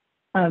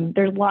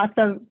 There's lots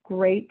of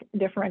great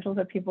differentials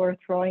that people are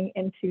throwing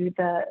into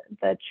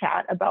the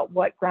chat about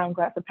what ground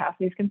glass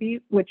opacities can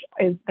be, which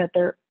is that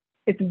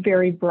it's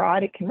very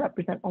broad. It can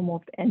represent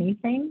almost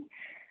anything.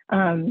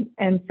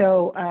 And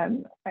so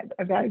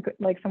I've got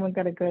someone's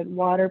got a good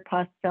water,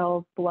 pus,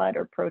 cells, blood,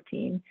 or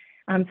protein.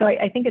 So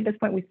I think at this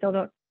point we still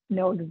don't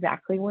know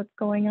exactly what's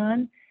going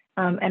on.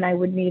 And I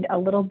would need a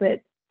little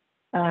bit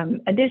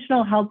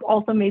additional help,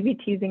 also maybe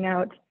teasing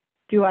out,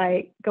 do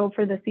I go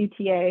for the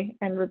CTA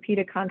and repeat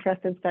a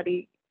contrasted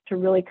study to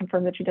really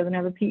confirm that she doesn't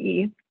have a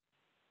PE,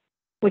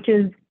 which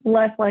is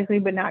less likely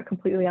but not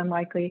completely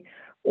unlikely?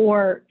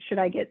 Or should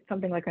I get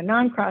something like a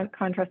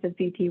non-contrasted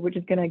CT, which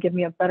is going to give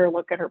me a better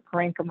look at her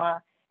parenchyma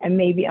and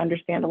maybe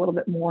understand a little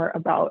bit more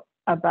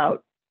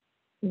about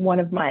one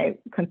of my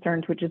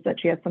concerns, which is that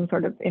she has some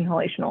sort of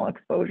inhalational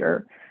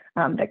exposure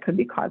that could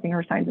be causing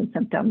her signs and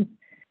symptoms.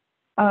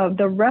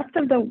 The rest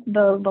of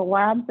the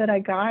labs that I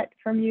got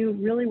from you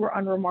really were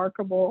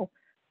unremarkable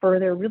for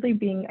there really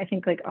being, I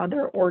think, like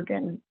other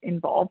organ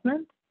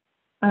involvement.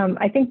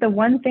 I think the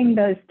one thing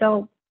that is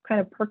still kind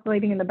of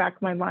percolating in the back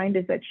of my mind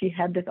is that she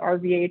had this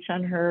RVH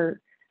on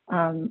her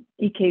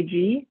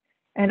EKG.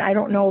 And I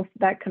don't know if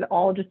that could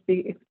all just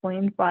be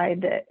explained by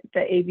the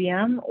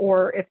AVM,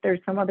 or if there's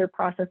some other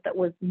process that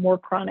was more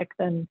chronic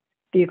than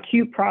the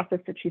acute process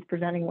that she's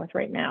presenting with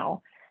right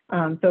now.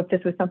 So if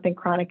this was something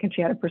chronic and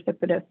she had a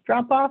precipitous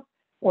drop off,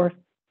 or if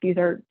these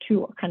are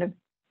two kind of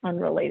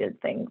unrelated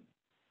things.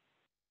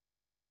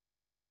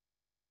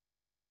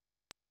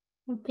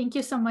 Well, thank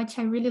you so much.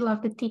 I really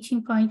love the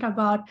teaching point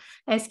about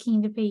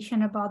asking the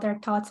patient about their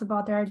thoughts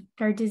about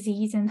their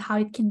disease and how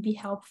it can be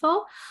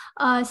helpful.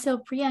 So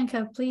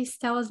Priyanka, please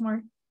tell us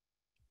more.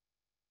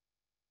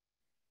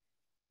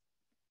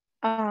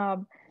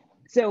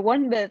 So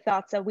one of the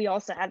thoughts that we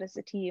also had as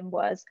a team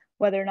was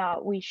whether or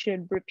not we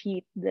should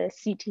repeat the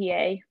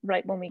CTA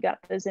right when we got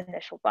those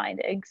initial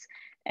findings.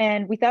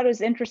 And we thought it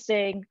was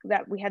interesting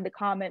that we had the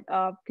comment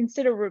of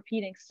consider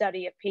repeating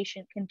study if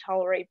patient can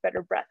tolerate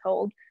better breath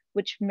hold,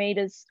 which made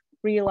us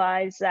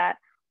realize that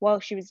while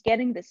she was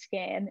getting the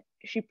scan,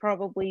 she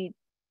probably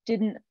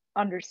didn't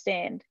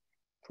understand,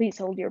 please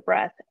hold your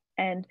breath.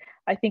 And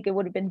I think it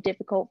would have been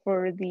difficult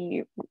for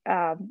the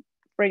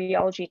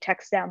radiology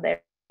techs down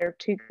there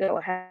to go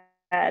ahead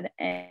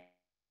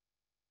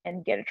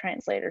and get a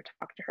translator to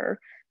talk to her.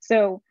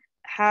 So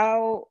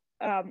how,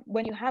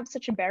 when you have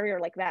such a barrier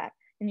like that,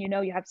 and you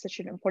know you have such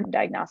an important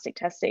diagnostic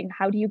testing,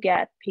 how do you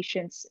get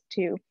patients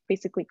to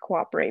basically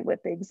cooperate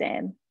with the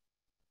exam?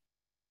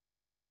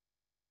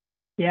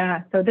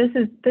 Yeah, so this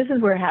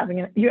is where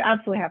you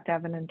absolutely have to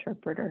have an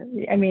interpreter.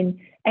 I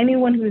mean,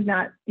 anyone who's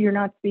you're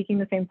not speaking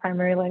the same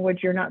primary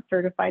language, you're not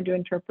certified to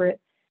interpret,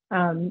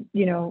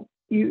 you know,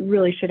 you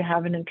really should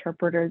have an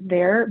interpreter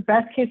there.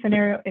 Best case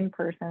scenario, in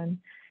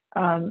person.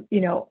 You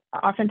know,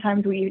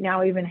 oftentimes we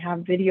now even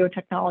have video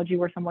technology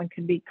where someone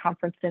can be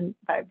conferenced in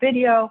by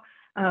video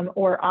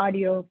or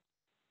audio.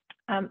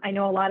 I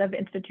know a lot of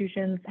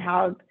institutions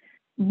have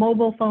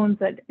mobile phones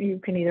that you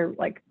can either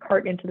like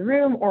cart into the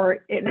room, or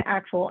an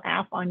actual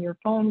app on your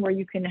phone where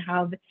you can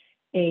have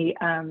a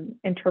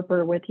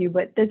interpreter with you.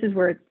 But this is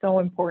where it's so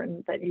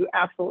important that you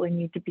absolutely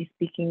need to be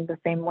speaking the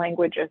same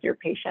language as your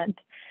patient,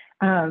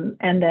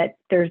 and that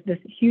there's this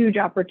huge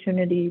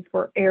opportunity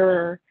for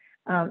error.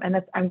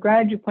 And I'm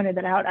glad you pointed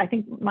that out. I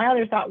think my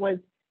other thought was,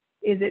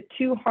 is it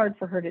too hard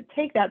for her to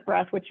take that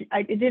breath, which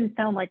it didn't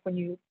sound like when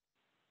you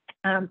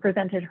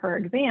presented her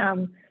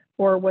exam,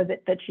 or was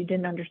it that she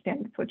didn't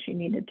understand what she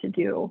needed to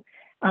do?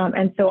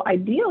 And so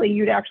ideally,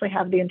 you'd actually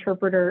have the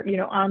interpreter, you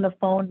know, on the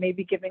phone,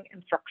 maybe giving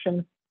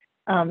instructions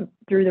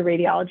through the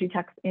radiology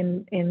text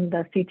in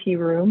the CT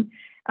room.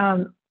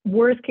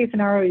 Worst case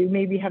scenario, you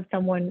maybe have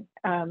someone,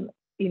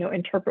 you know,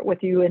 interpret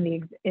with you in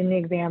the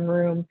exam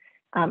room,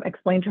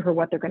 explain to her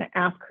what they're going to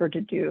ask her to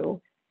do,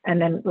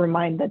 and then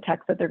remind the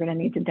text that they're going to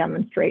need to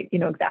demonstrate, you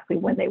know, exactly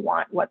when they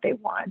want what they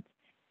want.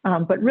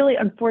 But really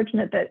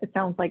unfortunate that it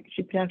sounds like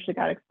she potentially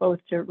got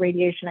exposed to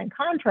radiation and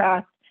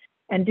contrast,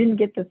 and didn't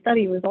get the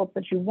study results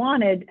that you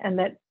wanted, and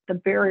that the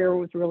barrier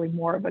was really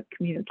more of a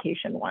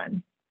communication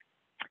one.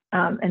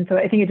 And so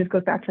I think it just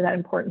goes back to that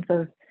importance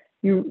of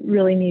you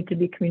really need to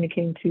be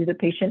communicating to the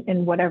patient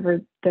in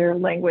whatever their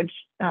language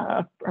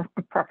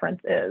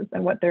preference is,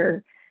 and what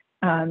they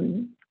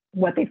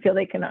feel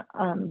they can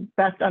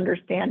best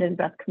understand and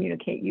best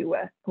communicate you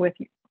with.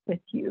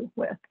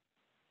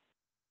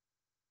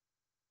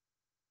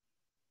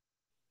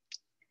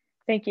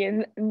 Thank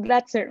you. And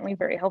that's certainly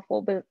very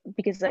helpful, but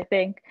because I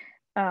think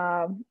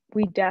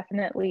we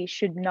definitely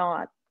should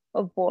not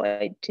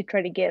avoid to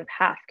try to give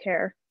half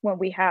care when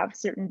we have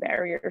certain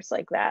barriers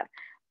like that.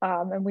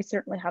 And we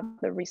certainly have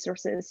the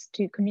resources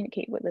to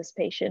communicate with those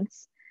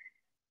patients.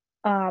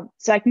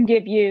 So I can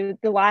give you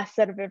the last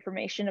set of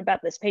information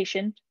about this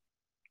patient.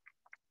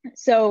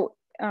 So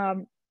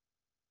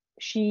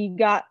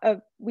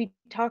we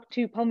talked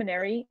to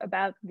pulmonary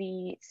about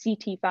the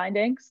CT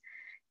findings,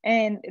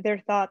 and their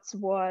thoughts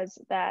was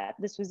that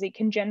this was a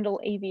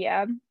congenital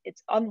AVM.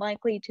 It's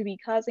unlikely to be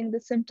causing the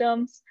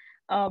symptoms.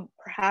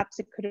 Perhaps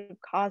it could have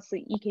caused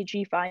the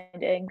EKG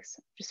findings.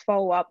 Just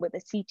follow up with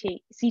a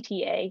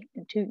CTA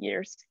in 2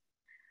 years.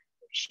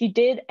 She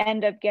did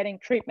end up getting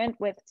treatment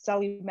with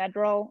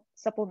Solumedrol,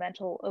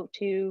 supplemental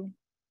O2,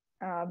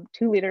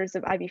 2 liters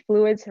of IV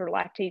fluids. Her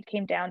lactate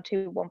came down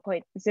to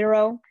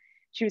 1.0.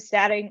 She was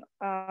statting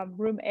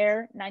room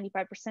air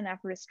 95%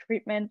 after this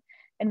treatment.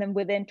 And then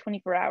within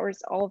 24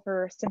 hours, all of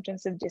her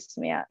symptoms of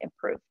dyspnea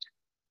improved.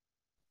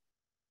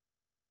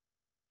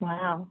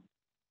 Wow.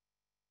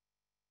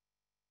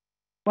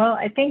 Well,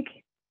 I think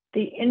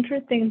the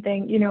interesting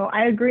thing,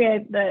 I agree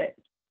that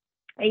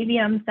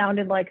AVM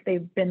sounded like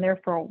they've been there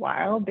for a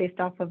while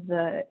based off of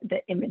the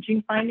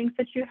imaging findings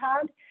that you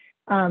had.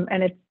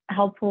 And it's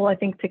helpful, I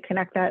think, to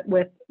connect that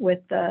with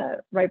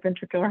the right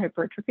ventricular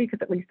hypertrophy, because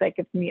at least that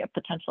gives me a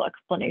potential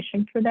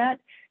explanation for that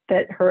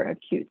her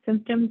acute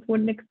symptoms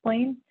wouldn't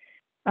explain.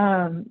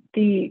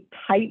 The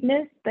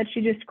tightness that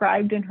she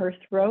described in her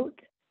throat,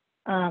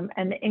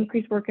 and the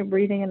increased work of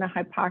breathing and the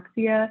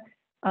hypoxia,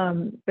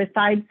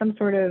 besides some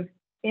sort of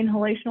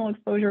inhalational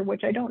exposure,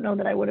 which I don't know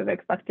that I would have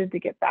expected to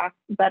get back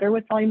better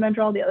with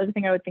Solumedrol. The other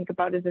thing I would think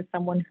about is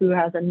someone who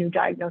has a new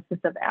diagnosis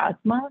of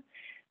asthma,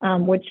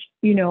 which,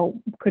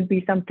 could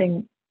be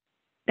something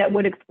that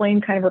would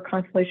explain kind of her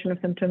constellation of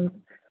symptoms,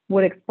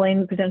 would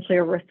explain potentially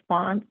a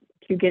response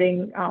to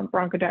getting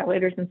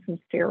bronchodilators and some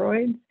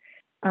steroids,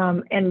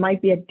 and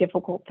might be a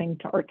difficult thing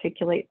to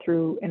articulate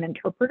through an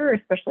interpreter,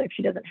 especially if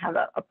she doesn't have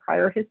a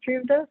prior history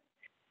of this.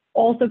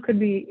 Also could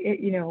be,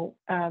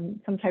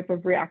 some type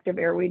of reactive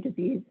airway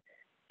disease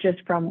just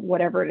from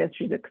whatever it is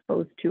she's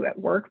exposed to at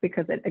work,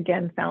 because it,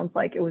 again, sounds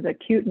like it was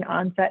acute in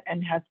onset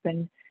and has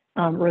been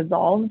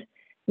resolved.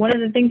 One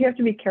of the things you have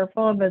to be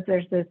careful of is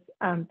there's this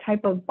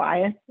type of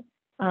bias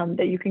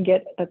that you can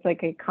get that's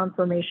like a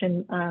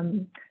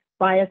confirmation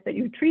bias, that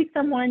you treat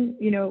someone,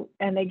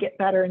 and they get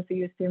better, and so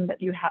you assume that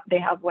they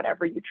have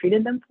whatever you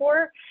treated them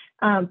for.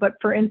 But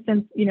for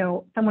instance,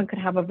 someone could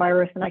have a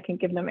virus and I can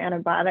give them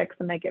antibiotics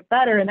and they get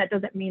better, and that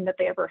doesn't mean that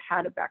they ever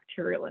had a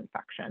bacterial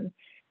infection.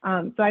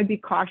 So I'd be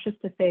cautious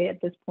to say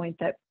at this point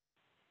that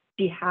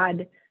she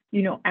had,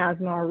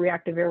 asthma or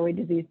reactive airway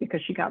disease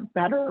because she got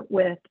better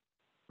with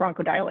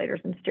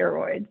bronchodilators and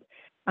steroids.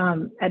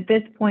 At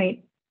this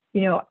point,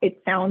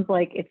 it sounds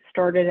like it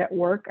started at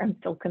work. I'm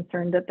still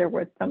concerned that there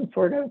was some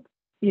sort of,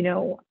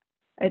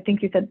 I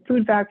think you said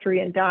food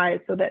factory and dye,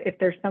 so that if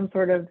there's some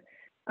sort of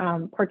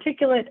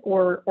particulate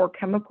or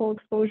chemical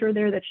exposure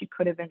there that she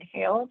could have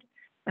inhaled,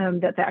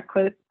 that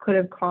could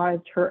have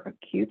caused her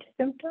acute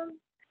symptoms.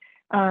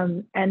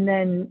 And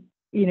then,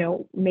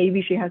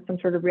 maybe she has some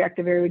sort of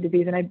reactive airway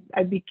disease. And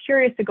I'd be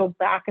curious to go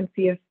back and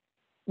see if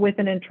with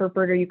an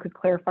interpreter you could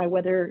clarify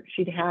whether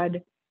she'd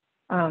had,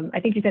 I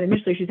think you said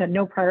initially she's had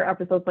no prior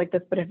episodes like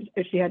this, but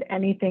if she had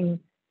anything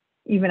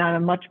even on a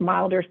much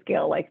milder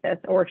scale like this,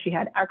 or if she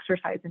had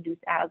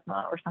exercise-induced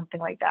asthma or something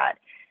like that.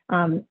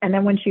 And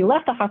then when she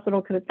left the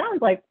hospital, because it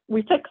sounds like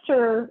we fixed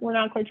her, we're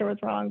not quite sure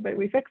what's wrong, but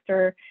we fixed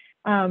her.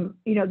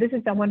 This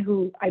is someone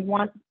who I'd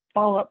want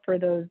follow-up for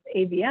those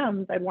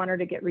AVMs. I'd want her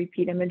to get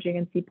repeat imaging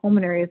and see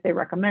pulmonary as they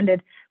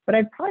recommended, but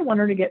I'd probably want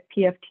her to get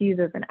PFTs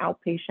as an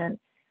outpatient,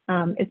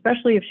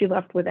 especially if she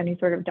left with any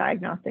sort of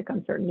diagnostic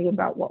uncertainty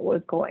about what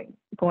was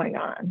going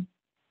on.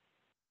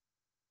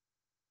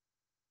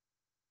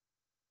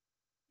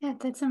 Yeah,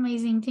 that's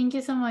amazing. Thank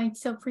you so much.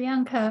 So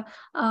Priyanka,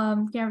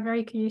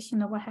 very curious to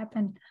know what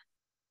happened.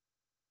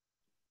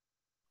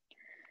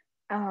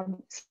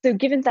 So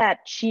given that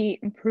she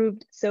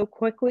improved so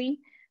quickly,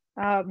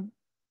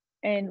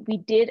 and we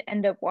did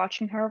end up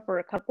watching her for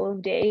a couple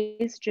of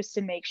days just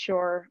to make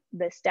sure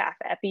the staph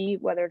epi,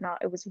 whether or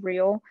not it was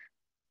real,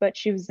 but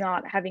she was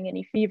not having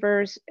any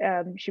fevers.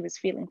 She was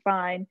feeling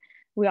fine.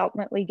 We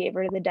ultimately gave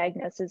her the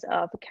diagnosis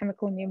of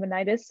chemical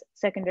pneumonitis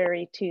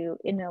secondary to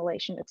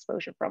inhalation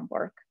exposure from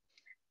work.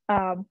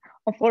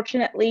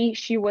 Unfortunately,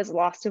 she was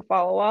lost to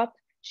follow-up.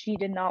 She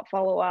did not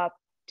follow up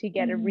to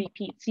get a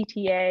repeat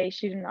CTA.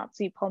 She did not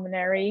see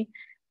pulmonary,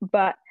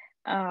 but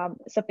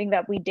Something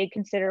that we did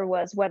consider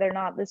was whether or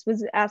not this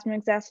was asthma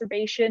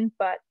exacerbation,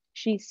 but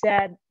she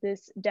said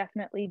this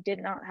definitely did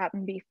not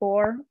happen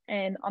before.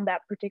 And on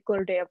that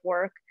particular day of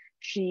work,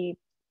 she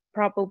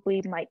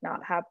probably might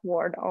not have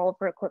worn all of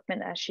her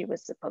equipment as she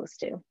was supposed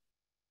to.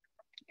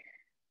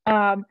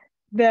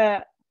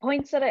 The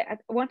points that I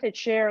wanted to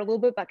share a little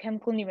bit about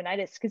chemical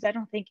pneumonitis, because I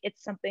don't think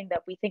it's something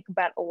that we think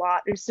about a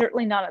lot. It's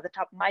certainly not at the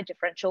top of my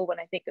differential when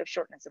I think of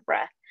shortness of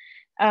breath.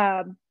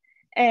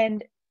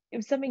 And it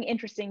was something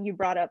interesting you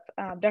brought up,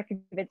 Dr.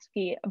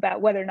 Gavinski,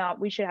 about whether or not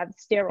we should have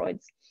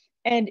steroids.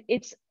 And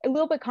it's a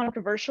little bit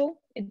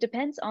controversial. It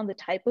depends on the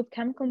type of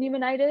chemical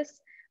pneumonitis.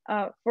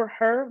 For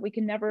her, we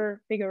can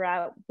never figure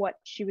out what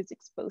she was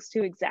exposed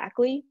to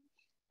exactly.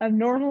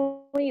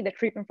 Normally, the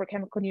treatment for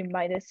chemical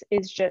pneumonitis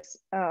is just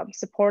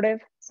supportive.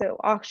 So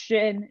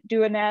oxygen,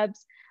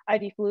 Duanebs,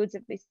 IV fluids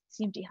if they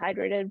seem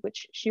dehydrated,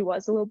 which she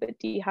was a little bit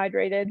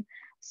dehydrated.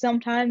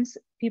 Sometimes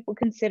people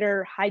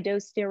consider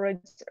high-dose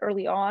steroids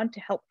early on to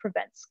help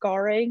prevent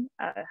scarring,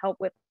 help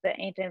with the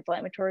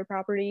anti-inflammatory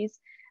properties.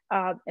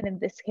 And in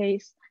this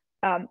case,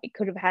 it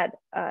could have had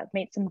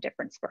made some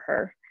difference for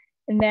her.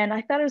 And then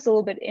I thought it was a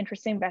little bit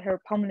interesting about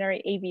her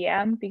pulmonary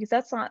AVM, because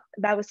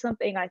that was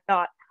something I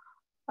thought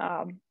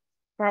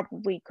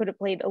probably could have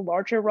played a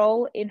larger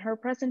role in her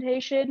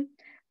presentation.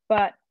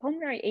 But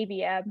pulmonary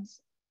AVMs,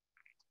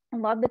 a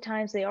lot of the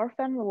times they are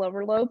found in the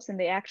lower lobes, and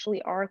they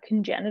actually are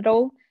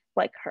congenital,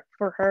 like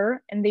for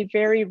her, and they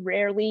very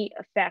rarely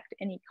affect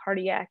any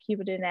cardiac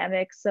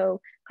hemodynamics.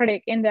 So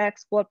cardiac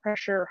index, blood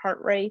pressure,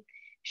 heart rate.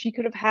 She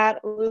could have had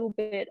a little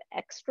bit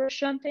extra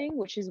shunting,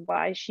 which is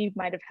why she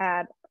might have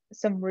had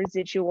some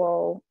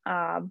residual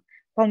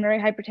pulmonary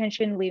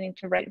hypertension leading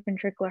to right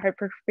ventricular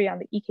hypertrophy on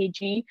the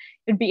EKG.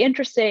 It'd be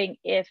interesting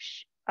if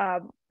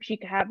she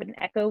could have an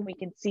echo. We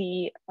can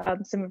see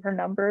some of her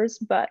numbers,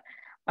 but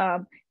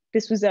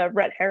this was a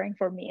red herring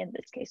for me in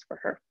this case for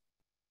her.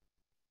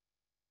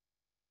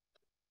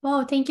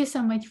 Well, thank you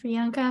so much,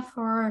 Priyanka,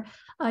 for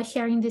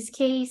sharing this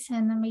case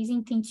and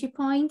amazing teaching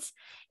points.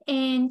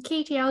 And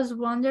Katie, I was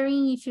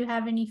wondering if you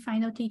have any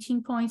final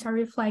teaching points or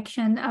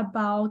reflection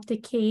about the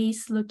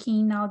case,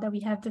 looking now that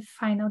we have the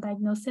final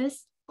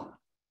diagnosis.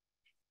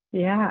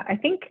 Yeah, I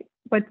think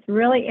what's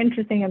really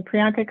interesting, and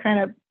Priyanka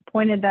kind of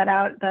pointed that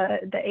out, the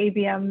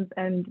AVMs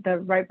and the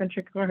right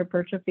ventricular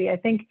hypertrophy. I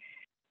think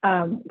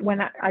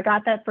when I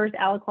got that first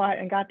aliquot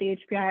and got the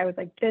HPI, I was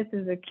like, this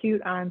is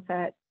acute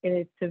onset. It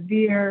is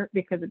severe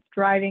because it's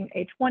driving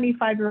a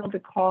 25-year-old to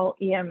call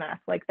EMS.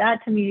 Like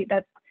that to me,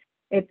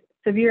 it's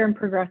severe and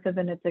progressive,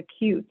 and it's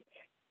acute.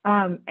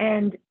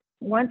 And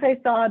once I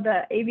saw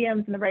the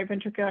AVMs and the right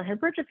ventricular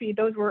hypertrophy,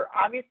 those were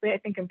obviously, I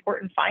think,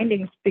 important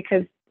findings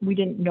because we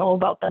didn't know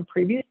about them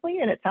previously,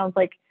 and it sounds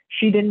like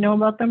she didn't know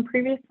about them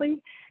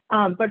previously.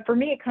 But for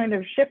me, it kind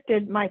of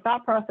shifted my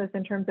thought process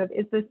in terms of,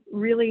 is this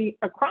really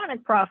a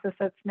chronic process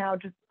that's now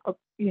just,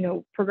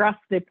 progressed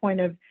to the point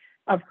of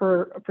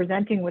her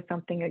presenting with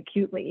something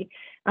acutely?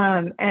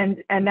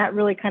 And that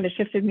really kind of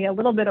shifted me a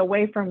little bit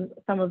away from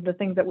some of the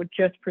things that would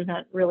just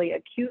present really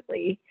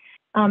acutely.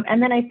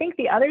 And then I think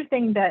the other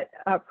thing that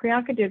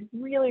Priyanka did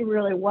really,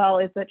 really well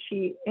is that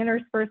she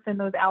interspersed in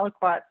those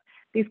aliquots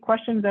these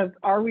questions of,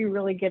 are we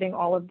really getting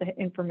all of the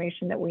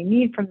information that we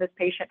need from this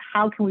patient?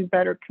 How can we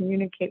better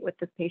communicate with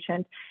this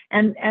patient?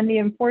 And the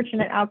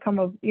unfortunate outcome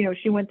of,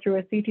 she went through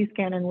a CT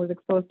scan and was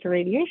exposed to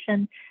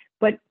radiation,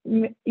 but,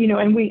 and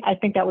I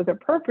think that was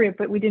appropriate,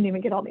 but we didn't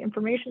even get all the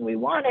information we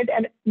wanted.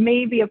 And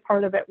maybe a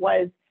part of it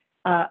was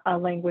a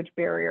language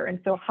barrier. And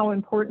so how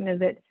important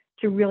is it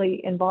to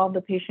really involve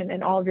the patient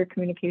in all of your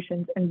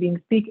communications and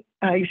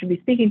you should be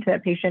speaking to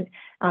that patient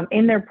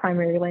in their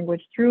primary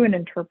language through an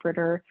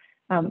interpreter,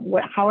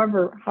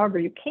 however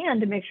you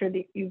can, to make sure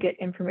that you get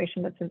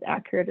information that's as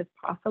accurate as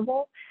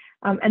possible.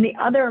 And the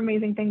other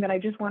amazing thing that I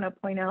just want to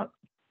point out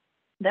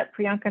that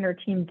Priyanka and her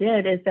team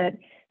did is that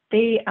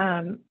they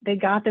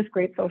got this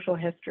great social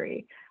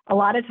history. A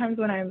lot of times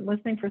when I'm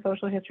listening for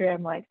social history,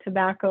 I'm like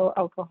tobacco,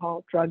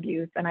 alcohol, drug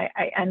use, and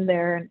I end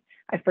there and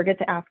I forget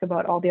to ask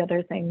about all the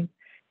other things.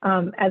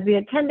 As the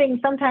attending,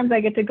 sometimes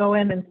I get to go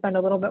in and spend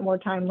a little bit more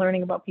time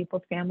learning about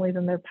people's families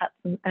and their pets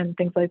and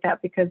things like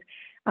that, because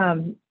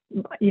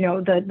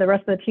the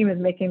rest of the team is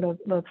making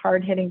those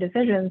hard-hitting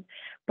decisions.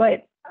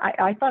 But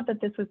I thought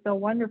that this was so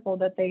wonderful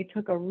that they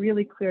took a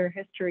really clear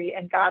history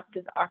and got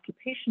this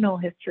occupational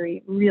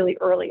history really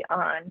early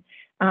on.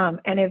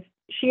 And if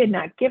she had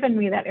not given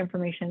me that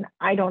information,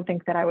 I don't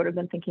think that I would have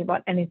been thinking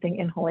about anything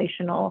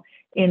inhalational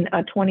in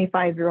a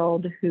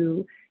 25-year-old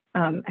who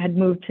had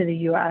moved to the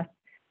US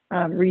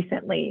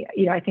recently.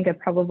 I think I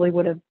probably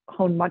would have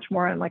honed much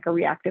more on like a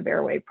reactive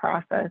airway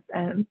process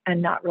and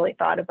not really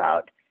thought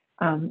about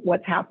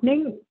what's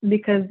happening,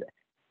 because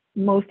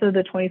most of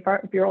the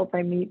 25-year-olds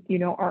I meet,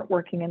 aren't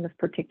working in this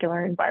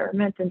particular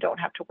environment and don't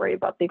have to worry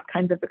about these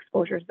kinds of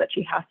exposures that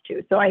she has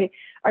to. So I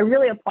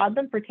really applaud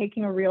them for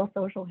taking a real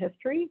social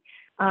history.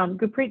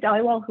 Gurpreet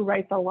Dhaliwal, who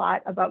writes a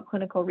lot about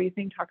clinical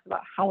reasoning, talks about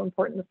how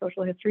important the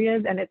social history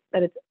is, and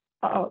it's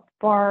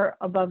far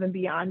above and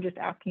beyond just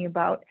asking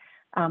about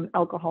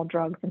alcohol,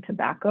 drugs, and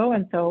tobacco.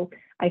 And so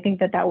I think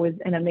that that was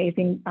an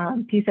amazing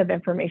piece of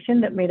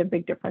information that made a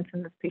big difference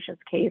in this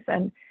patient's case.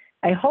 And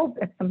I hope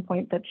at some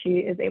point that she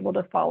is able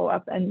to follow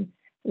up, and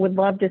would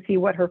love to see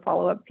what her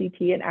follow-up CT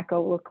and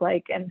echo look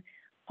like. And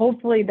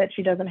hopefully that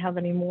she doesn't have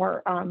any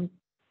more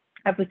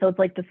episodes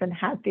like this and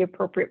has the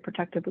appropriate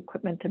protective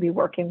equipment to be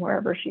working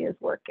wherever she is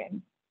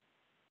working.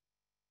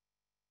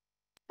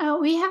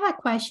 We have a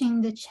question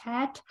in the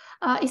chat.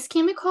 Is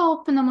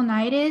chemical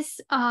pneumonitis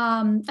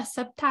a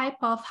subtype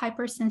of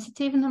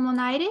hypersensitive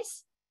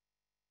pneumonitis?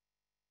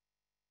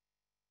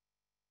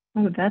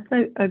 Oh, that's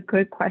a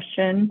good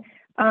question.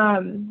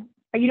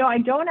 You know, I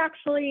don't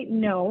actually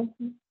know,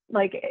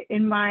 like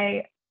in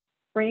my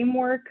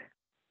framework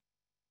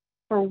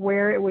for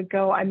where it would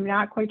go, I'm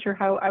not quite sure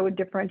how I would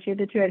differentiate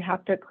the two. I'd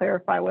have to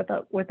clarify with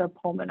a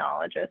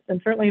pulmonologist.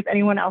 And certainly if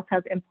anyone else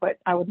has input,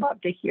 I would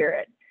love to hear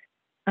it.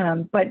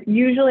 But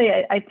usually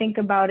I think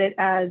about it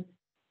as,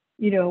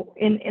 you know,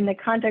 in the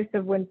context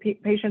of when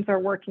patients are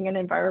working in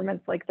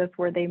environments like this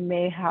where they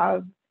may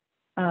have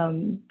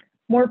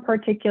more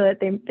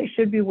particulate, they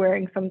should be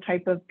wearing some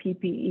type of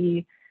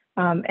PPE.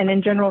 And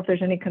in general, if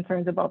there's any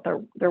concerns about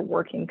their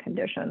working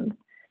conditions.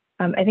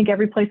 I think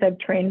every place I've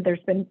trained,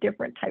 there's been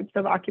different types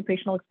of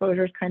occupational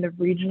exposures kind of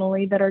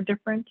regionally that are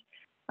different.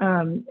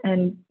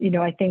 And, you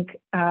know, I think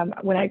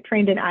when I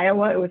trained in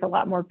Iowa, it was a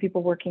lot more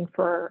people working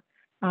for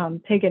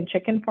pig and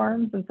chicken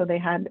farms. And so they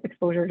had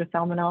exposure to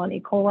salmonella and E.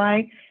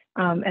 coli.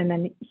 And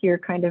then here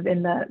kind of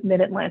in the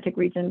mid-Atlantic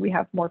region, we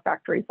have more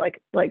factories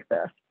like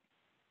this.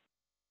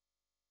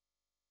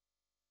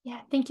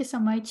 Yeah, thank you so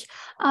much.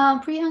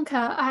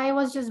 Priyanka, I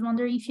was just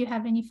wondering if you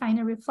have any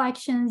final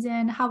reflections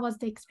and how was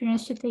the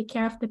experience to take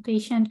care of the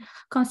patient,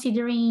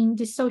 considering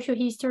the social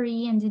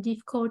history and the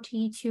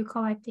difficulty to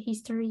collect the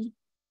history?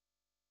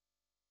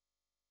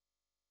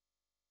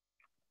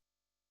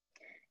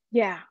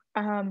 Yeah,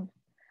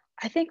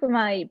 I think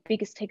my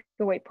biggest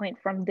takeaway point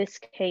from this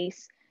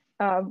case,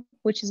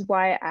 which is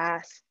why I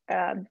asked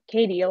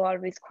Katie a lot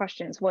of these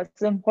questions, was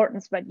the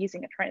importance about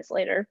using a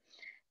translator,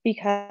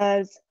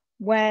 because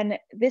when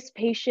this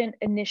patient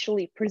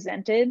initially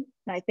presented, and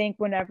I think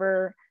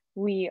whenever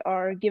we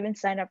are given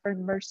sign up for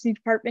the emergency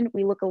department,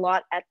 we look a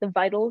lot at the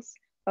vitals.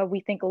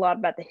 We think a lot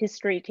about the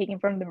history taken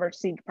from the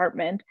emergency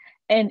department.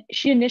 And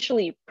she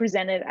initially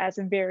presented as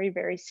a very,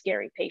 very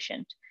scary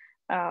patient.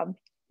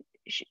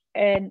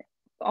 And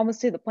almost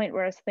to the point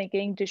where I was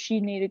thinking, does she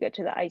need to go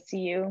to the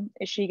ICU?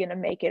 Is she gonna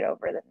make it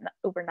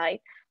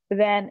overnight? But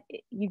then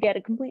you get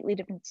a completely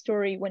different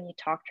story when you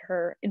talk to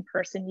her in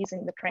person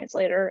using the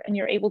translator, and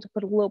you're able to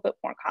put a little bit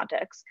more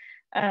context.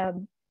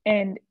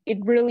 And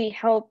it really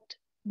helped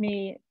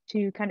me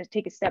to kind of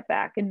take a step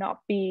back and not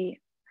be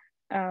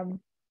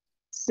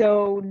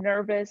so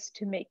nervous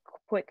to make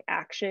quick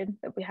action,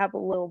 that we have a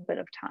little bit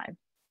of time.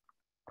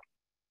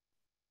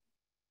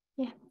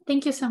 Yeah,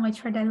 thank you so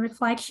much for that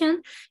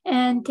reflection.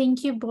 And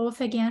thank you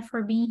both again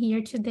for being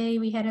here today.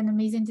 We had an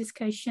amazing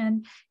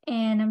discussion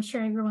and I'm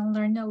sure everyone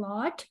learned a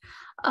lot.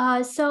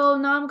 So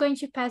now I'm going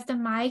to pass the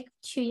mic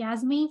to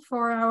Yasmin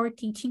for our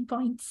teaching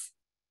points.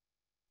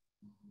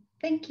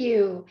 Thank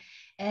you.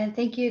 And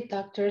thank you,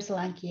 Dr.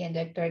 Solanki and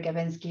Dr.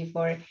 Gavinski,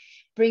 for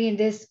bringing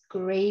this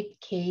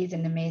great case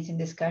and amazing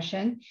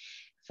discussion.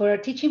 For our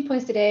teaching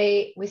points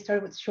today, we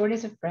start with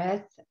shortness of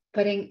breath,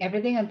 putting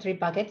everything on 3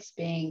 buckets,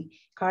 being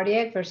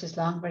cardiac versus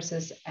lung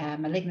versus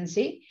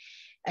malignancy.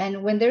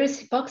 And when there is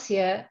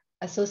hypoxia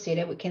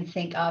associated, we can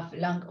think of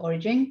lung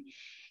origin.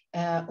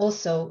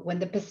 Also,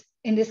 when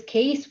in this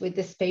case with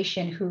this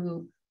patient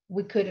who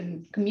we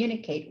couldn't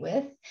communicate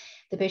with,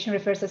 the patient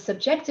refers a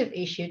subjective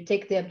issue,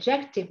 take the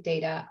objective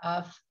data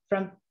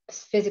from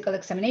physical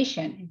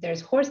examination. If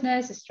there's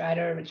hoarseness,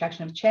 stridor,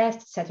 retraction of chest,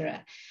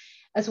 etc.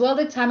 As well,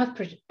 the time of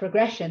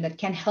progression that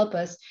can help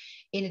us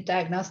in a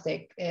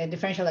diagnostic,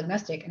 differential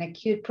diagnostic. An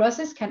acute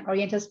process can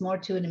orient us more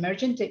to an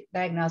emergent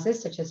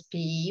diagnosis, such as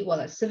PE, while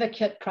a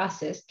subacute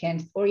process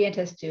can orient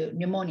us to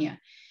pneumonia.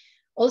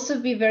 Also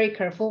be very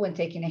careful when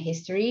taking a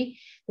history,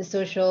 the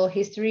social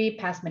history,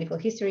 past medical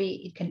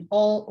history, it can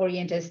all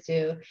orient us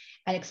to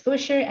an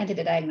exposure and to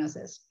the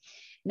diagnosis.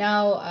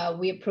 Now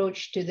we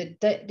approach to the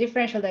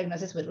differential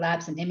diagnosis with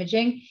labs and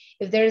imaging.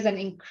 If there is an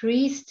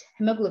increased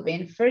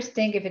hemoglobin, first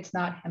think if it's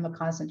not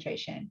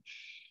hemoconcentration.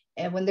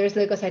 And when there's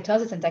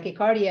leukocytosis and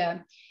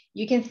tachycardia,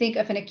 you can think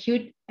of an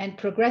acute and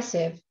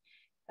progressive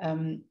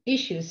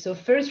issues. So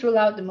first rule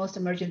out the most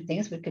emergent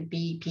things, which could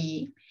be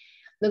PE.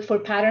 Look for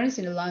patterns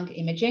in the lung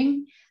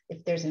imaging.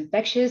 If there's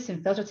infectious,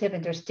 infiltrative,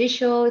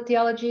 interstitial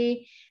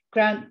etiology,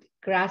 ground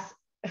glass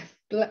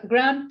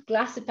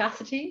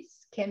opacities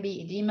can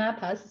be edema,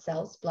 pus,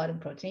 cells, blood,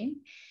 and protein.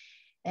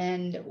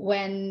 And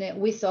when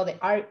we saw the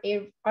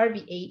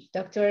RVH,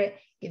 Dr.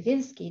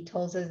 Gavinski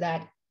tells us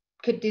that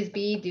could this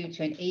be due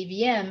to an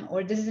AVM,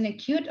 or this is an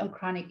acute or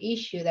chronic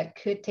issue that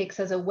could take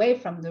us away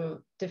from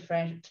the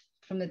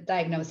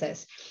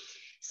diagnosis.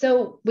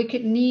 So we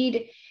could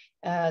need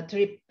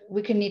to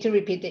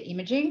repeat the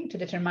imaging to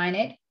determine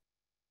it.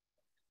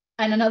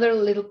 And another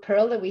little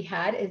pearl that we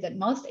had is that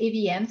most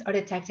AVMs are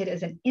detected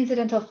as an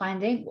incidental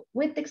finding,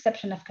 with the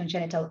exception of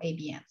congenital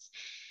AVMs.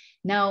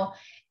 Now,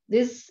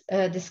 this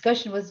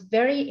discussion was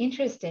very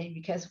interesting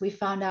because we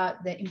found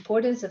out the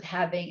importance of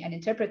having an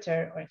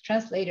interpreter or a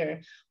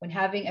translator when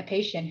having a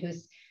patient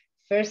whose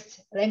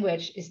first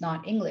language is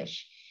not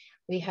English.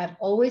 We have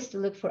always to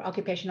look for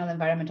occupational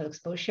environmental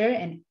exposure,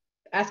 and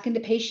asking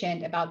the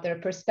patient about their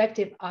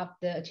perspective of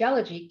the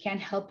geology can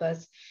help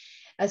us,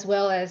 as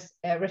well as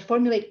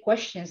reformulate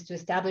questions to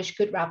establish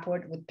good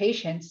rapport with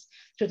patients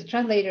through the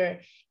translator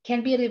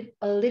can be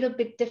a little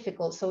bit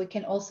difficult. So we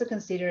can also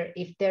consider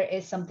if there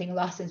is something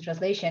lost in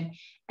translation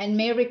and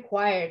may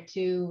require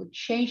to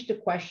change the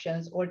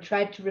questions or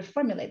try to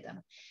reformulate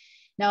them.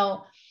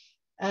 Now,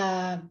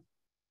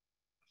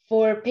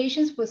 for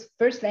patients whose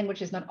first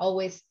language is not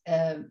always,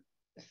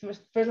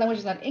 first language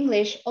is not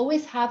English,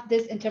 always have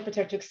this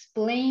interpreter to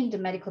explain the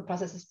medical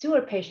processes to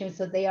our patients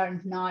so they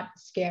are not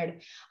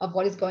scared of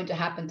what is going to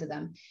happen to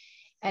them.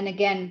 And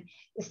again,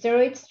 the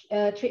steroids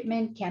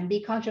treatment can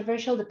be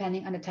controversial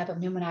depending on the type of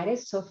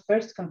pneumonitis, so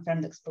first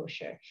confirmed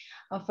exposure.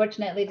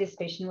 Unfortunately, this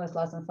patient was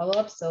lost on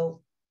follow-up,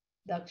 so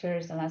Dr.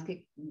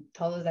 Solanki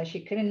told us that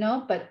she couldn't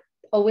know, but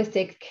always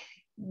take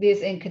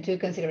this into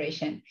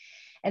consideration.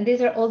 And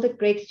these are all the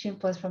great teaching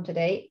points from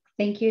today.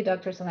 Thank you,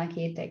 Dr.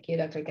 Solanki. Thank you,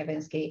 Dr.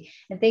 Gavinski.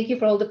 And thank you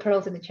for all the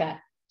pearls in the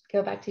chat.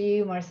 Go back to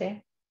you,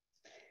 Marce.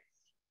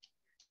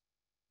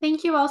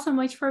 Thank you all so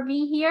much for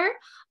being here.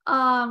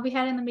 We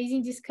had an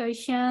amazing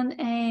discussion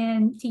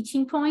and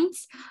teaching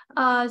points.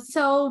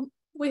 So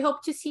we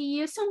hope to see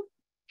you soon.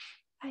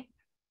 Bye.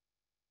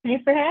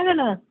 Thanks for having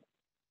us.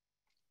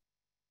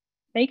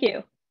 Thank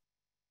you.